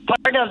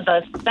part of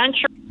the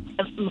central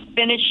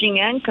finishing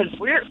end, because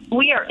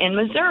we are in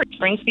Missouri,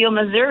 Springfield,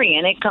 Missouri,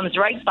 and it comes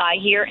right by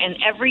here. And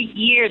every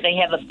year they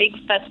have a big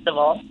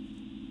festival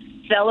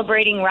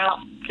celebrating Route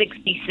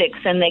 66,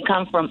 and they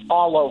come from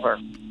all over.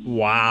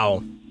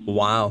 Wow,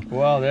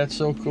 that's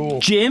so cool.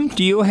 Jim,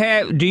 do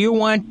you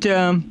want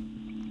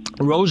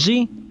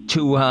Rosie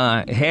to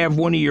have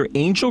one of your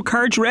angel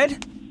cards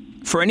read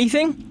for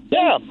anything?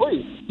 Yeah,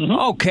 please. Mm-hmm.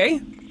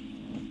 Okay.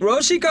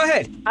 Rosie, go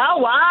ahead. Oh,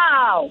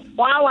 wow!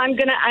 I'm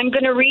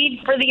gonna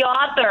read for the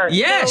author.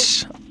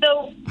 Yes.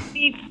 So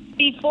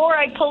before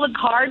I pull a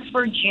card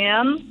for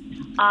Jim,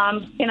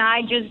 can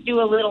I just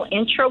do a little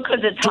intro because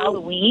it's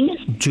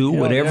Halloween? Do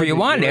whatever you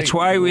want. That's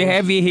why we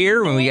have you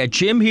here, and we got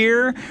Jim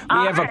here. We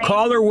have a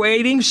caller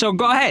waiting. So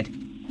go ahead.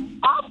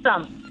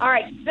 Awesome. All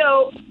right.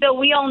 So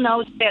we all know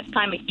it's that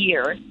time of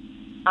year,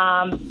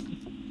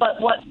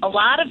 but what a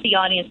lot of the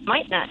audience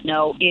might not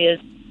know is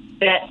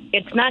that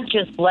it's not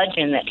just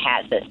legend that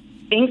has it.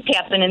 Things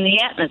happen in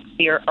the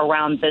atmosphere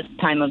around this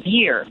time of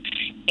year.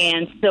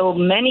 And so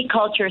many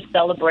cultures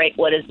celebrate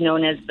what is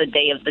known as the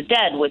Day of the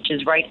Dead, which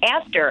is right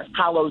after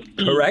Hallows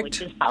Eve,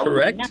 which is Halloween.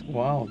 Correct.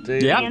 Wow.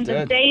 And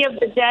the Day of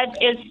the Dead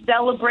is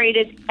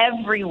celebrated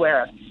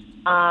everywhere.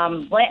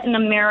 Latin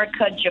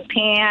America,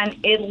 Japan,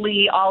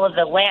 Italy, all of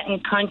the Latin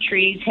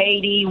countries,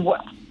 Haiti,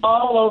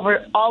 all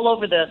over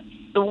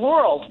the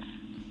world.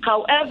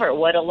 However,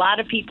 what a lot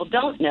of people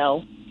don't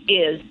know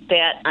is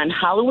that on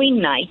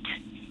Halloween night,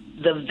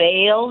 the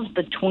veils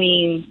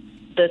between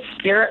the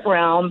spirit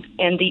realm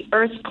and the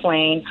earth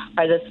plane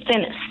are the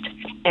thinnest,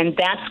 and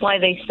that's why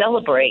they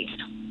celebrate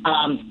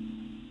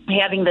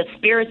having the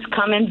spirits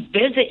come and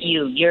visit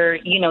you. Your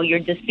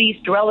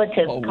deceased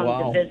relatives come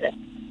to visit.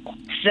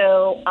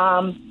 So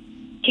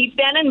keep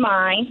that in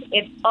mind.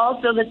 It's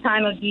also the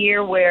time of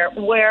year where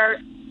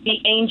the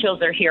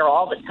angels are here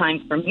all the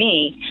time for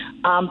me,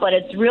 but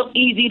it's real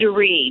easy to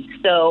read.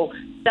 So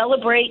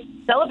celebrate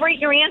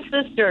your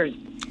ancestors.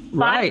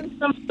 Right. Buy them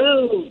some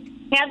food.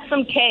 Have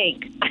some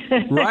cake.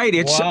 Right.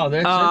 It's wow,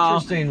 that's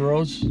interesting,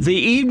 Rose. The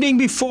evening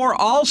before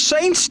All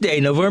Saints Day,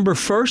 November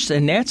 1st,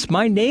 and that's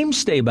my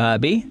name's day,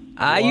 Bobby.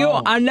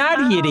 Ayo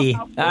Anariidi.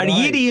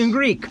 Ariidi in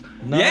Greek.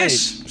 Nice.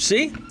 Yes.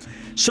 See?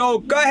 So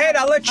go ahead.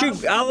 I'll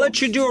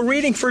let you do a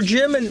reading for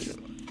Jim. And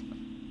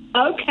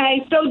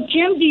okay. So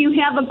Jim, do you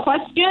have a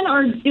question,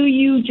 or do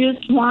you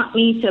just want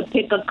me to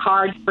pick a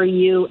card for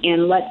you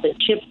and let the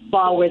chips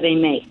fall where they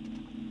may?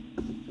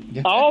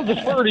 I'll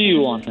defer to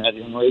you on that,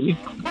 young lady.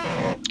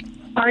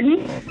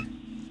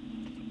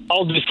 Pardon?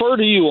 I'll defer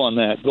to you on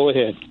that. Go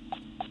ahead.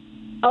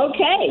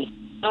 Okay.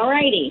 All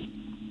righty.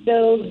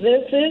 So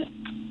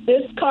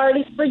this card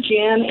is for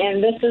Jim,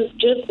 and this is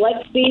just,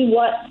 let's see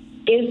what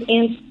is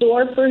in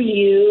store for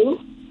you.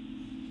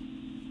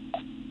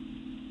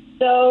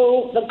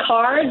 So the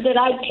card that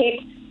I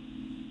picked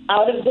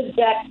out of the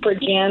deck for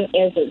Jim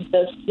is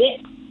the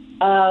Six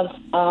of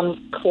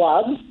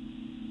Clubs.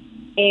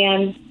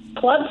 And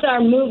clubs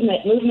are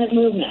movement.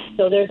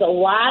 So there's a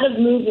lot of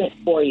movement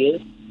for you.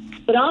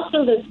 But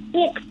also the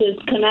 6 is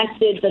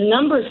connected, the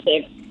number 6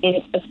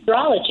 in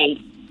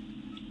astrology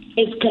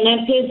is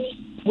connected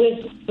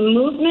with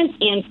movement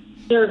and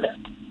service.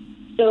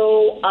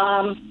 So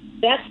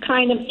that's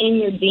kind of in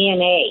your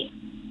DNA.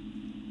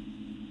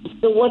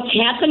 So what's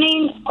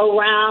happening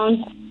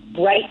around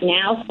right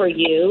now for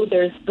you,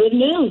 there's good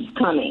news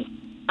coming.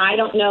 I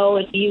don't know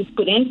if you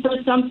put in for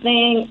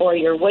something or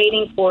you're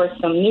waiting for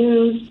some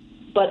news,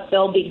 but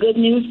there'll be good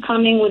news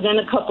coming within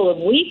a couple of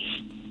weeks.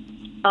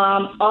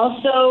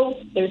 Also,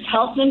 there's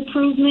health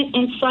improvement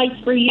in sight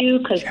for you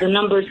because the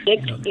number 6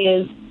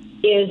 is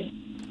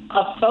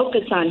a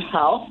focus on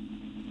health.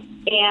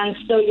 And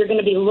so you're going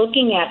to be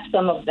looking at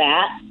some of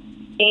that.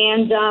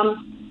 And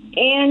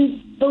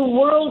the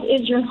world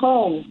is your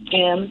home,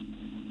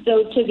 Jim.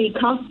 So to be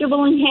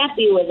comfortable and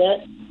happy with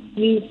it,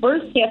 you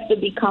first have to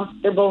be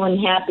comfortable and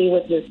happy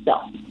with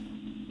yourself.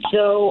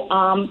 So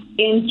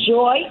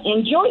enjoy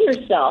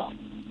yourself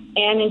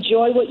and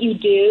enjoy what you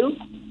do,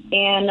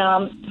 and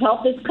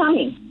health is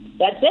coming.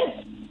 That's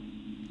it.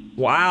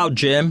 Wow,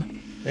 Jim.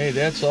 Hey,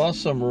 that's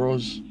awesome,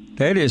 Rose.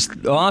 That is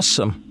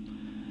awesome.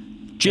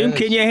 Jim,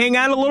 can you hang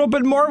on a little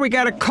bit more? We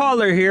got a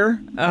caller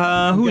here.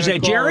 Who's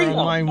that, Jerry?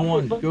 Line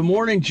 1. Good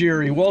morning,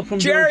 Jerry. Welcome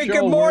Jerry, to the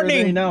show. good morning.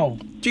 Where are they now?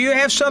 Do you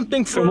have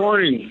something for... Good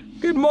morning.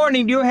 Good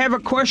morning. Do you have a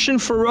question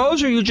for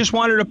Rose, or you just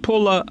wanted to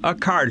pull a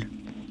card?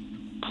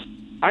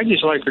 I'd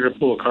just like her to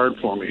pull a card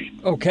for me.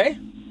 Okay.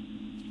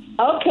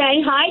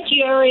 Okay. Hi,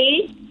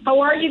 Jerry. How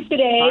are you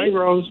today? Hi,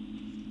 Rose.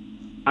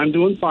 I'm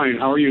doing fine.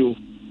 How are you?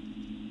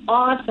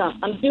 Awesome.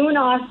 I'm doing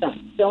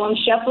awesome. So I'm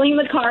shuffling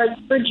the cards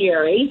for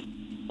Jerry,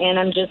 and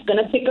I'm just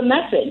going to pick a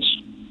message.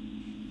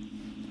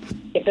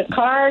 Pick a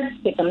card,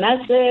 pick a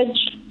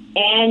message,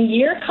 and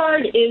your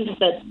card is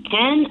the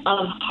 10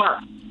 of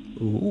Hearts.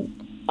 Ooh.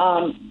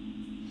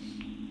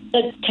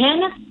 The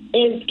 10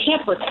 is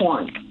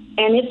Capricorn,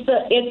 and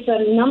it's a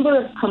number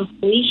of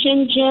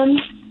completion, Jim.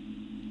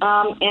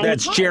 And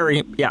That's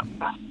Jerry. Yeah.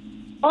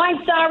 Oh,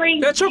 I'm sorry.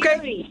 That's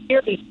okay.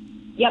 Jerry.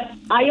 Yep,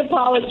 I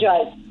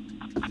apologize.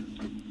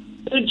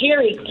 So,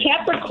 Jerry,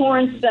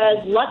 Capricorn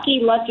says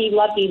lucky, lucky,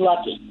 lucky,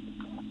 lucky.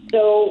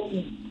 So,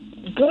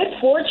 good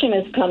fortune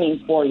is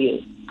coming for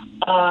you.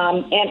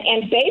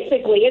 And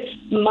basically, it's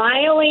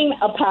smiling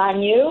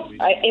upon you.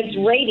 It's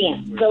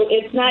radiant. So,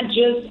 it's not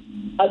just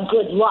a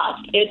good luck.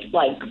 It's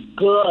like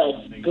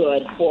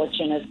good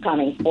fortune is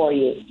coming for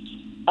you.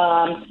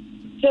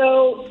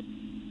 So,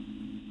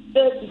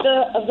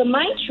 the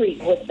mind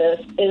trick with this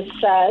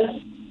says,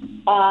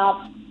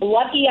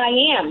 lucky I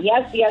am.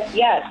 Yes, yes,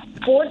 yes.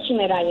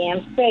 Fortunate I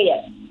am. Say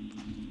it.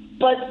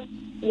 But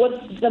what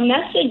the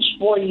message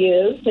for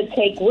you to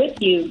take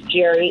with you,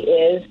 Jerry,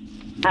 is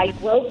I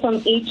grow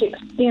from each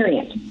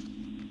experience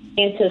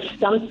into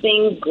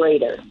something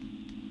greater.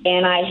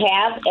 And I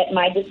have at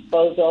my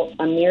disposal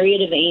a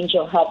myriad of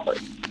angel helpers.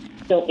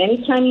 So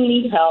anytime you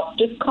need help,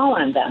 just call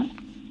on them.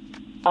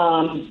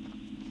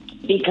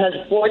 Because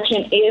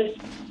fortune is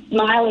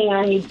smiling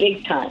on you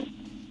big time.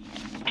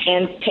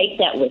 And take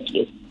that with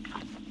you.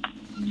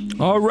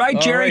 All right,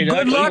 Jerry,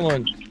 good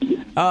luck.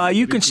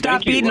 You can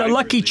stop eating the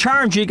Lucky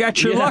Charms. You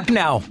got your luck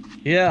now.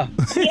 Yeah.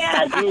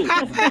 Yes.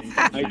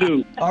 I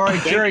do. All right,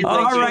 Jerry. All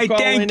Thanks right, for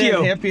calling thank in.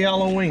 you. Happy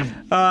Halloween.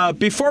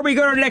 Before we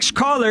go to the next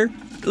caller,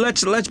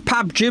 let's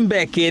pop Jim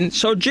back in.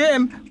 So,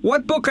 Jim,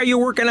 what book are you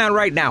working on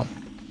right now?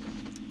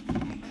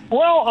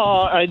 Well,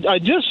 I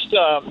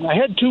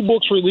had 2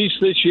 books released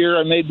this year.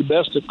 I made the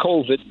best of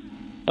COVID.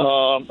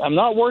 I'm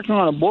not working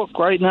on a book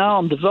right now.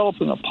 I'm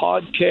developing a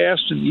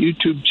podcast and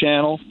YouTube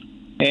channel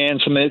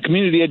and some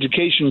community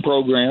education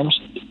programs.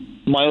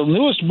 My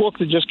newest book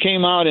that just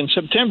came out in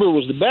September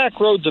was The Back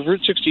Roads of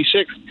Route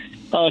 66,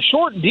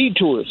 short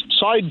detours,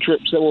 side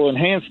trips that will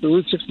enhance the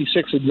Route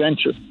 66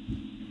 adventure.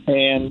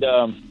 And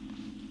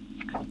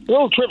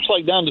little trips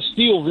like down to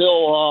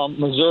Steelville,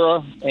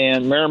 Missouri,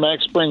 and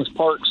Merrimack Springs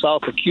Park,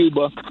 south of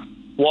Cuba,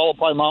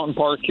 Wallapai Mountain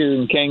Park here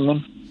in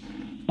Kingman.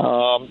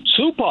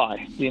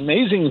 Supai, the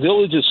amazing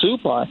village of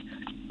Supai.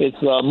 It's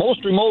the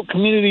most remote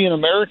community in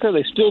America.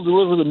 They still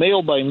deliver the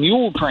mail by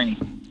mule train.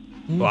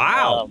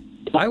 Wow.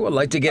 I would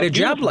like to get a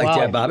job like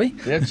that, Bobby.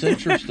 That's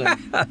interesting.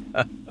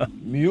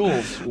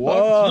 Mules.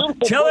 What?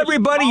 Tell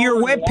everybody your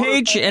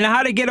webpage and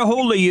how to get a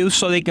hold of you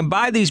so they can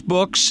buy these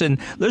books and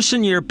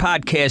listen to your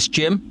podcast,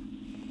 Jim.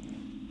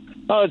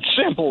 It's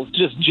simple.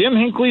 Just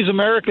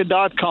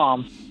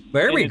JimHinkley'sAmerica.com.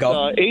 There we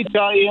go.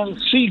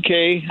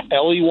 HINCKLEY.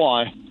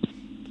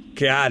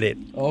 Got it.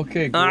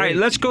 Okay, great. All right,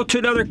 let's go to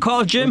another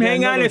call. Jim,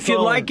 hang on if you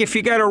like. If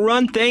you got to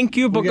run, thank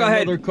you. But go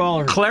ahead. Another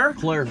caller. Claire?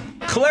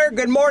 Claire,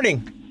 good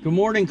morning. Good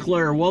morning,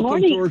 Claire.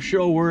 Welcome to our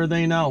show. Where are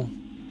they now?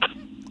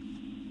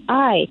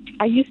 Hi.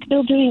 Are you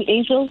still doing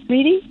angels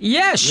reading?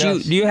 Yes. Do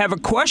you have a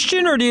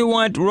question, or do you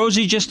want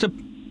Rosie just to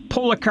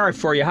pull a card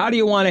for you? How do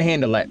you want to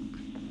handle that?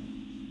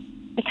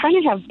 I kind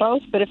of have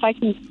both, but if I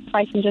can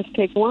just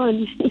pick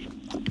one.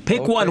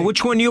 Pick one.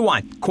 Which one do you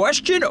want?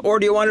 Question, or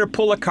do you want her to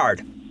pull a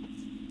card?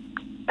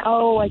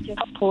 Oh, I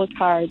just pull a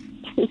card.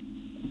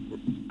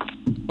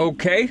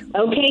 Okay.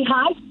 Okay.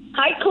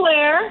 Hi,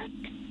 Claire.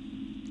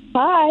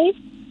 Hi.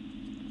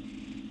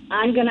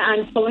 I'm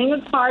pulling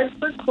a card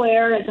for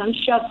Claire as I'm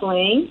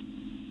shuffling.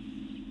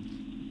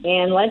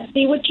 And let's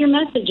see what your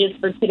message is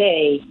for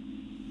today.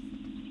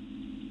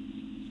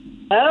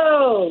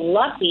 Oh,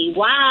 lucky.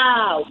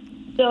 Wow.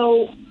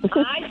 So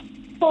I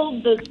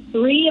pulled the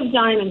 3 of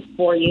diamonds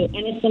for you,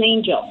 and it's an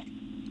angel.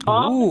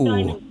 All the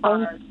diamond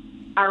cards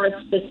are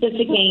a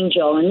specific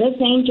angel, and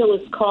this angel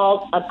is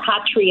called a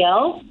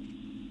Catriel.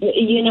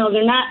 You know,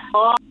 they're not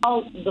all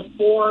the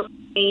 4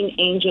 main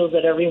angels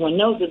that everyone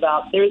knows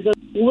about. There's a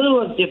slew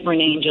of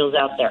different angels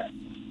out there.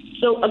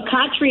 So a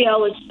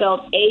Catriel is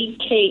spelled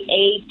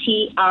Akatriel,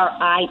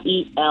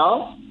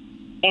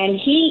 and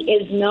he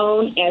is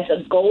known as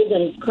a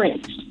golden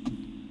prince.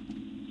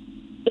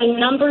 The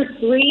number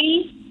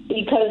 3,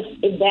 because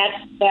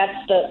that's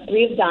the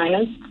 3 of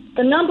diamonds,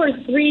 the number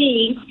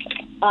 3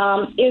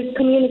 is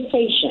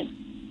communication.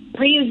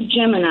 3 is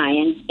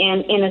Gemini,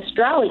 and in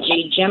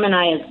astrology,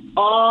 Gemini is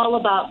all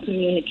about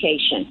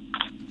communication.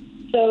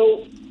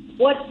 So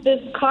what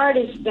this card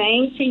is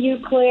saying to you,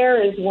 Claire,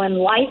 is when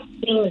life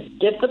seems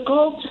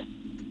difficult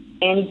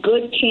and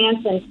good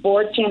chance and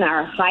fortune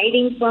are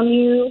hiding from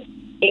you,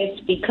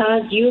 it's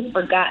because you've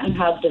forgotten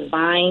how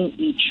divine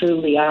you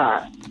truly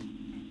are.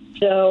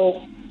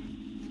 So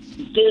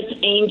this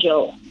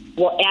angel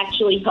will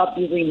actually help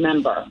you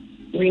remember.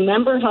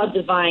 Remember how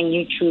divine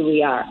you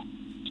truly are.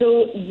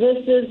 So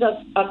this is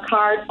a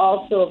card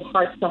also of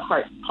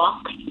heart-to-heart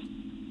talks.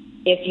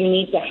 If you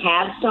need to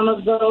have some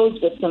of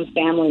those with some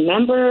family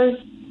members,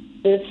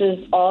 this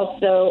is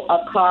also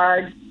a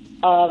card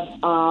of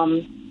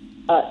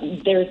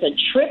there's a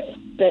trip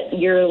that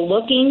you're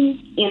looking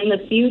in the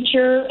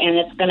future, and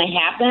it's going to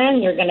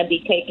happen. You're going to be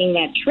taking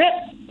that trip.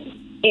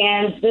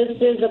 And this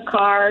is a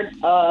card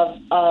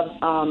of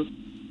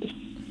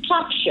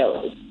talk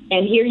shows.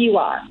 And here you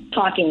are,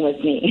 talking with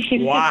me.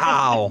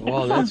 Wow.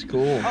 Wow, that's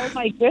cool. Oh,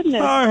 my goodness.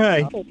 All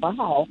right. Oh,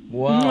 wow.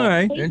 Wow. All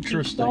right.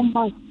 Interesting. So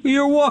much.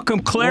 You're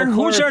welcome, Claire. Well,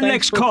 Who's our thanks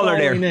next for caller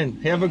there? calling in.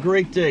 Have a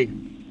great day.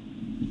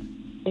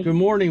 Good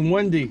morning,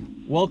 Wendy.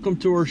 Welcome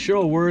to our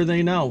show. Where are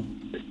they now?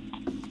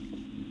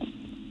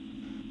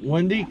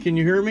 Wendy, can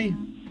you hear me?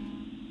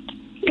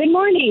 Good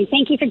morning.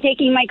 Thank you for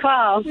taking my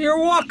call. You're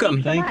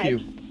welcome. Thank you.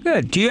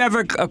 Good. Do you have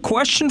a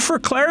question for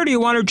Claire, or do you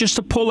want her just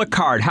to pull a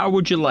card? How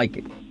would you like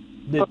it?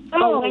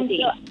 Oh,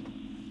 Wendy.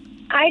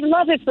 I'd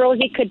love if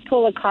Rosie could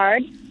pull a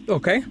card.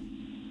 Okay.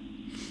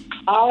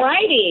 All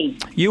righty.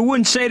 You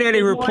wouldn't say that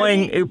you were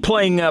playing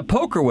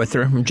poker with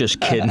her. I'm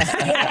just kidding.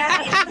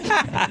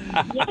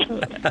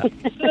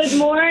 Good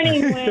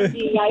morning,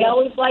 Wendy. I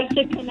always like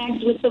to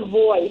connect with the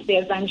voice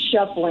as I'm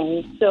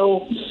shuffling.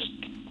 So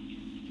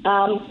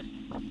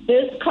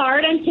this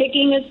card I'm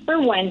picking is for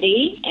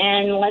Wendy,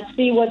 and let's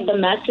see what the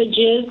message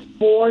is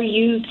for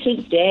you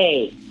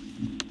today.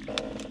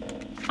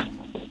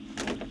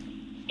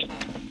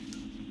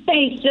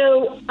 Okay,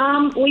 so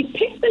we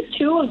picked the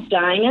Two of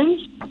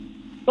Diamonds,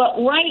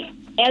 but right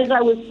as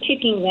I was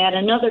picking that,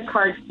 another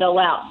card fell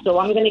out. So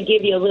I'm going to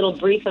give you a little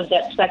brief of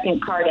that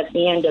second card at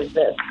the end of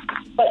this.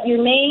 But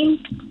your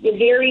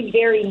very,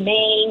 very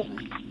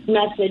main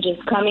message is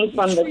coming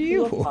from the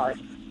Two of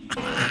Hearts.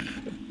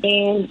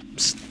 And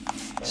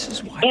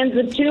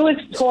the Two is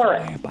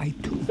Taurus.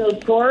 So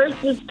Taurus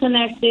is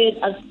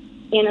connected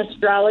in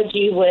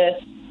astrology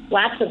with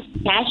lots of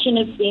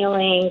passionate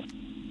feelings,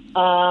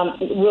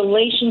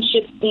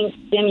 relationships being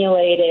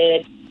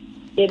stimulated.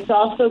 It's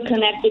also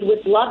connected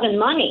with love and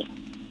money.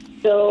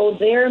 So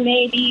there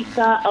may be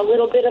a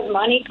little bit of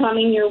money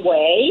coming your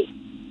way.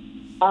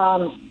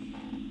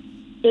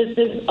 This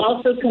is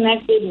also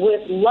connected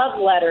with love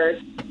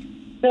letters.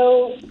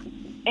 So,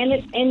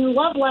 and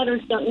love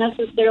letters don't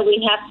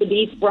necessarily have to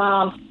be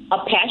from a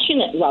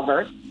passionate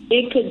lover.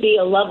 It could be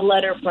a love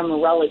letter from a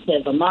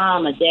relative, a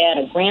mom, a dad,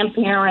 a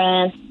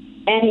grandparent,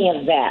 any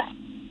of that.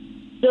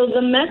 So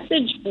the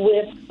message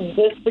with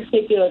this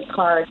particular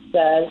card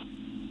says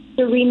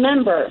to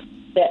remember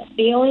that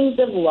feelings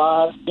of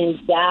love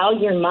endow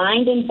your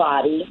mind and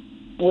body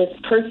with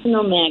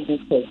personal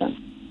magnetism.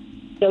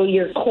 So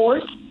your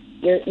course,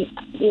 your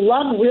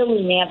love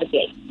really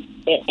navigates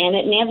it, and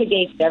it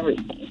navigates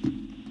everything.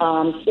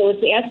 So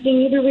it's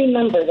asking you to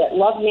remember that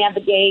love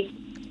navigates,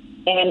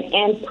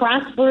 and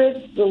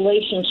prosperous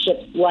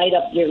relationships light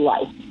up your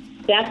life.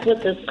 That's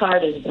what this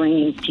card is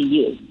bringing to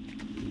you.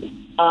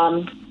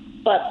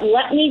 But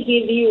let me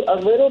give you a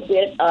little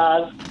bit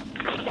of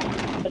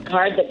the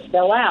card that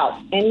fell out.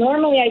 And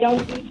normally I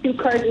don't do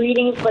 2-card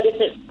readings, but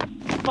if it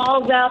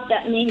falls out,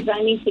 that means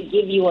I need to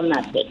give you a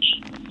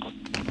message.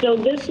 So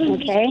this is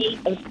the Eight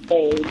of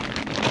Spades.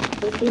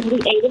 This is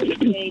the Eight of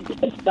Spades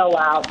that fell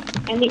out.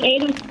 And the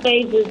Eight of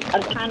Spades is a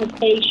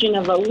connotation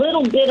of a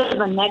little bit of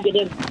a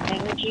negative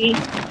energy.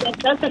 That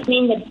doesn't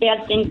mean that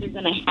bad things are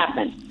going to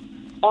happen.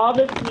 All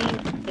this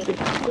means is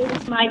that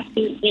this might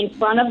be in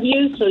front of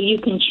you, so you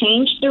can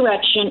change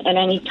direction at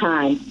any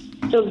time.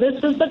 So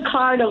this is the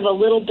card of a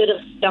little bit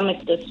of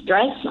stomach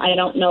distress. I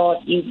don't know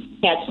if you've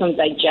had some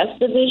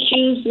digestive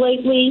issues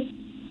lately.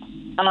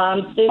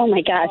 Oh,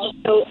 my gosh.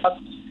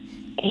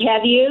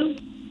 Have you?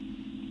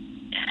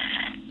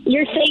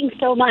 You're saying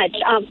so much.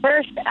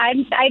 First,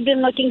 I've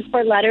been looking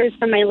for letters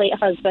from my late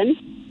husband.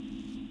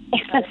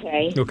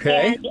 Okay.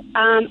 Okay.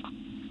 And,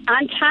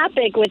 on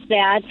topic with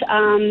that,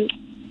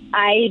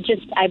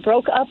 I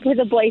broke up with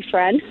a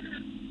boyfriend,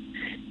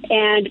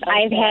 and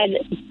I've had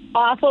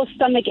awful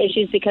stomach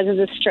issues because of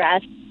the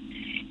stress.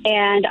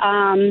 And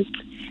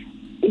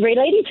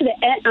relating to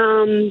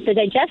the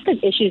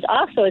digestive issues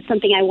also is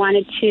something I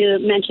wanted to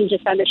mention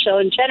just on the show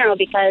in general,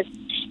 because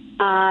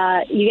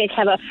you guys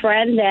have a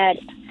friend that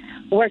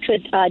works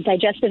with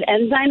digestive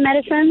enzyme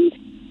medicines.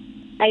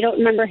 I don't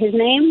remember his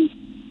name.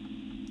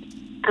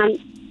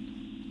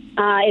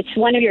 It's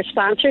one of your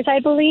sponsors, I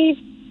believe.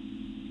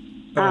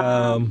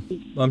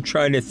 I'm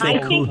trying to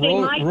think.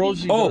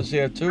 Rosie does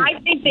that too. I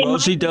think they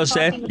Rosie might be does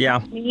that. talking Yeah.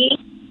 about me.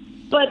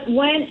 But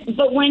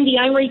Wendy,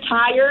 I'm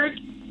retired.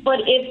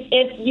 But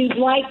if you'd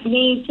like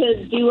me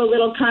to do a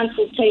little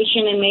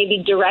consultation and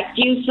maybe direct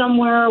you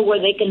somewhere where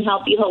they can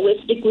help you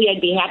holistically,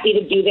 I'd be happy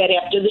to do that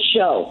after the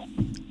show.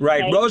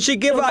 Right. Okay? Rosie,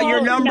 give out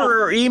your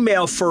number or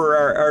email for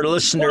our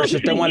listeners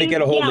if they want to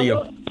get a hold of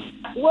you.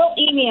 We'll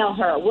email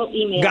her.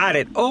 Got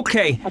it.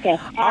 Okay. Okay.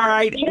 All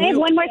right. Can I have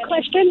one more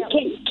question?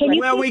 Can you?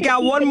 Well, we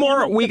got one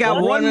more. We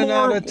got one more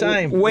out of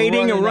time.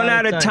 waiting and run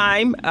out of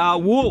time.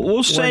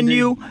 We'll send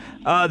you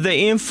the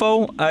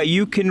info.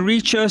 You can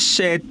reach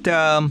us at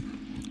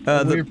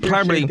We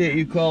appreciate that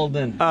you called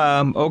in.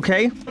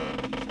 Okay.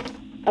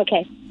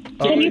 Okay.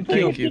 Can you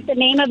please repeat the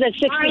name of the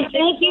 66? All right,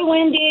 thank you,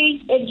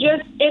 Wendy. It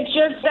just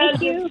says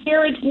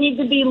spirits need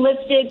to be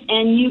lifted,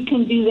 and you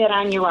can do that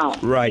on your own.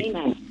 Right.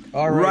 Amen.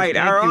 All right. Right.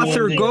 Our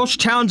author, Wendy. Ghost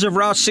Towns of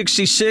Route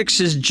 66,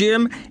 is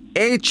Jim,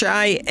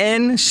 Hinkley.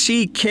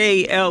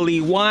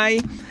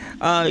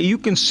 You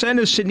can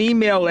send us an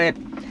email at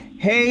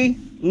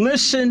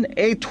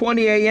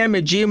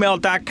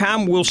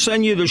heylisten820am@gmail.com. We'll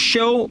send you the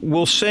show.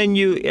 We'll send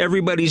you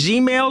everybody's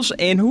emails.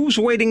 And who's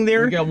waiting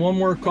there? We got one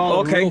more call.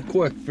 Okay. Real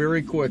quick.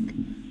 Very quick.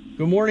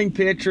 Good morning,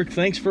 Patrick.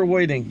 Thanks for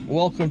waiting.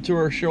 Welcome to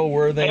our show.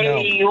 Where are they now?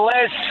 Hey,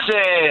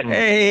 listen.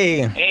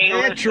 Hey,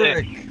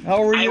 Patrick. Listen.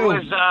 How are you?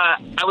 I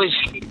was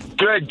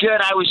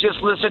good. I was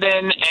just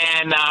listening,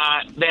 and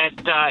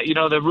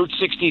the Route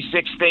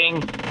 66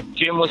 thing.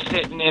 Jim was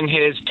sitting in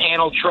his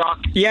panel truck.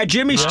 Yeah,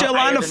 Jimmy's still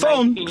on the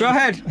phone. Go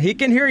ahead. He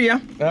can hear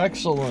you.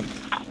 Excellent.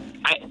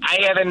 I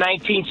had a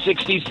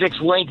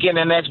 1966 Lincoln,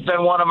 and that's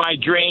been one of my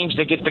dreams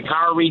to get the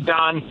car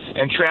redone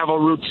and travel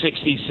Route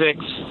 66.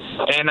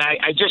 And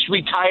I just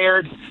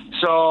retired,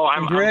 so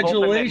I'm hoping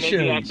that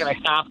maybe I can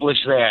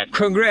accomplish that.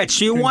 Congrats.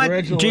 Do you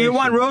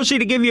want Rosie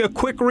to give you a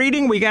quick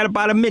reading? We got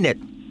about a minute.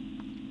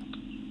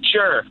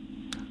 Sure.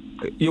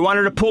 You want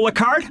her to pull a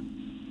card?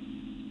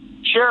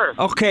 Sure.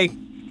 Okay.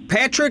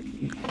 Patrick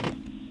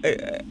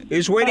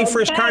is waiting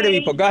for his card to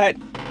be pulled. Go ahead.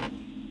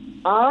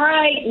 All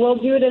right, we'll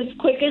do it as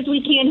quick as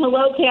we can.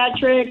 Hello,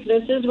 Patrick.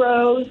 This is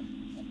Rose.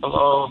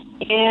 Hello.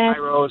 And hi,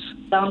 Rose.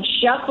 I'm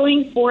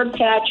shuffling for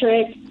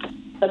Patrick.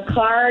 The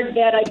card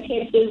that I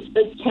picked is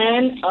the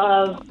 10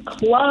 of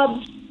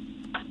clubs.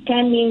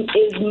 10 means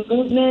is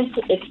movement,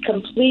 it's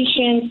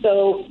completion.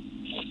 So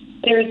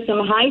there's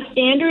some high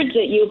standards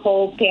that you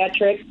hold,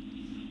 Patrick.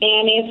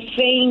 And it's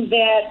saying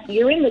that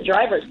you're in the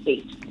driver's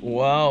seat.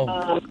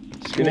 Wow.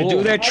 It's going to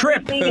do that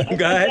trip. Go ahead.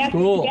 That's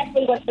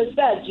exactly what this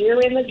says.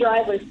 You're in the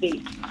driver's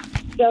seat.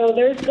 So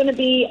there's going to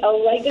be a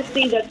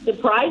legacy that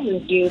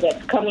surprises you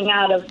that's coming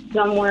out of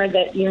somewhere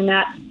that you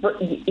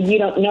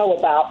don't know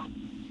about.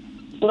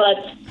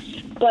 But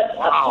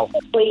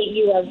obviously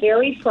you are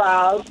very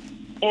proud.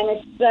 And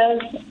it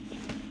says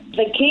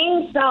the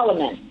King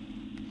Solomon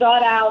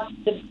sought out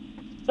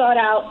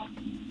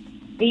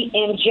the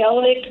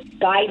angelic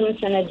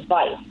guidance and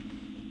advice.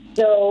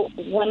 So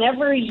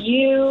whenever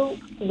you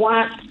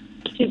want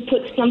to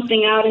put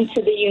something out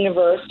into the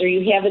universe or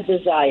you have a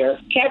desire,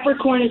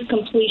 Capricorn is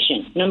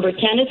completion. Number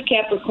 10 is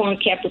Capricorn.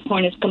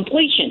 Capricorn is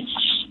completion.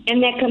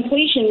 And that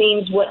completion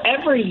means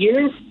whatever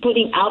you're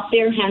putting out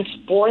there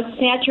henceforth,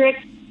 Patrick,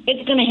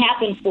 it's going to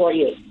happen for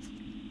you.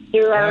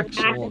 There are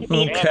obstacles.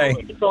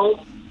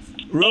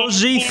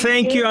 Rosie,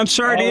 thank you. I'm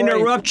sorry to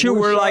interrupt you.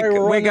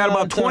 We got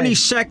about 20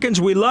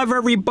 seconds. We love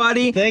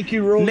everybody. Thank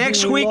you, Rosie.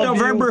 Next week,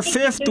 November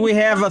 5th, we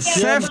have a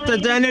theft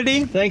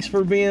identity. Thanks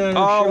for being on the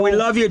show. Oh, we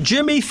love you.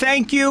 Jimmy,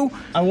 thank you.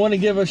 I want to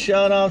give a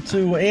shout out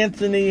to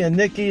Anthony and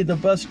Nikki, the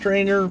bus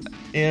trainer,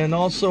 and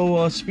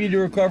also speedy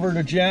recover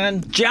to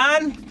John.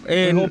 John,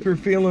 I hope you're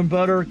feeling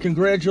better.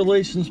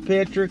 Congratulations,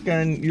 Patrick,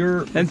 on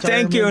your And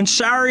thank you. And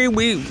sorry,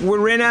 we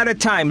ran out of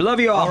time. Love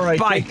you all. All right,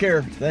 bye. Take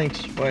care.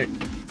 Thanks. Bye.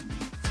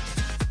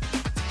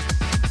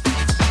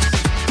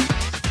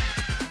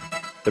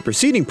 The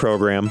preceding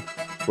program,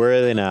 Where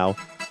Are They Now?,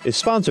 is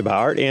sponsored by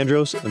Art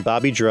Andros and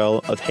Bobby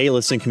Drell of Hey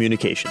Listen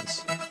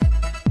Communications.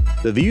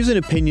 The views and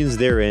opinions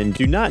therein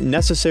do not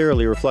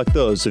necessarily reflect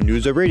those of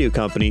News Web Radio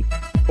Company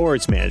or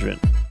its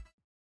management.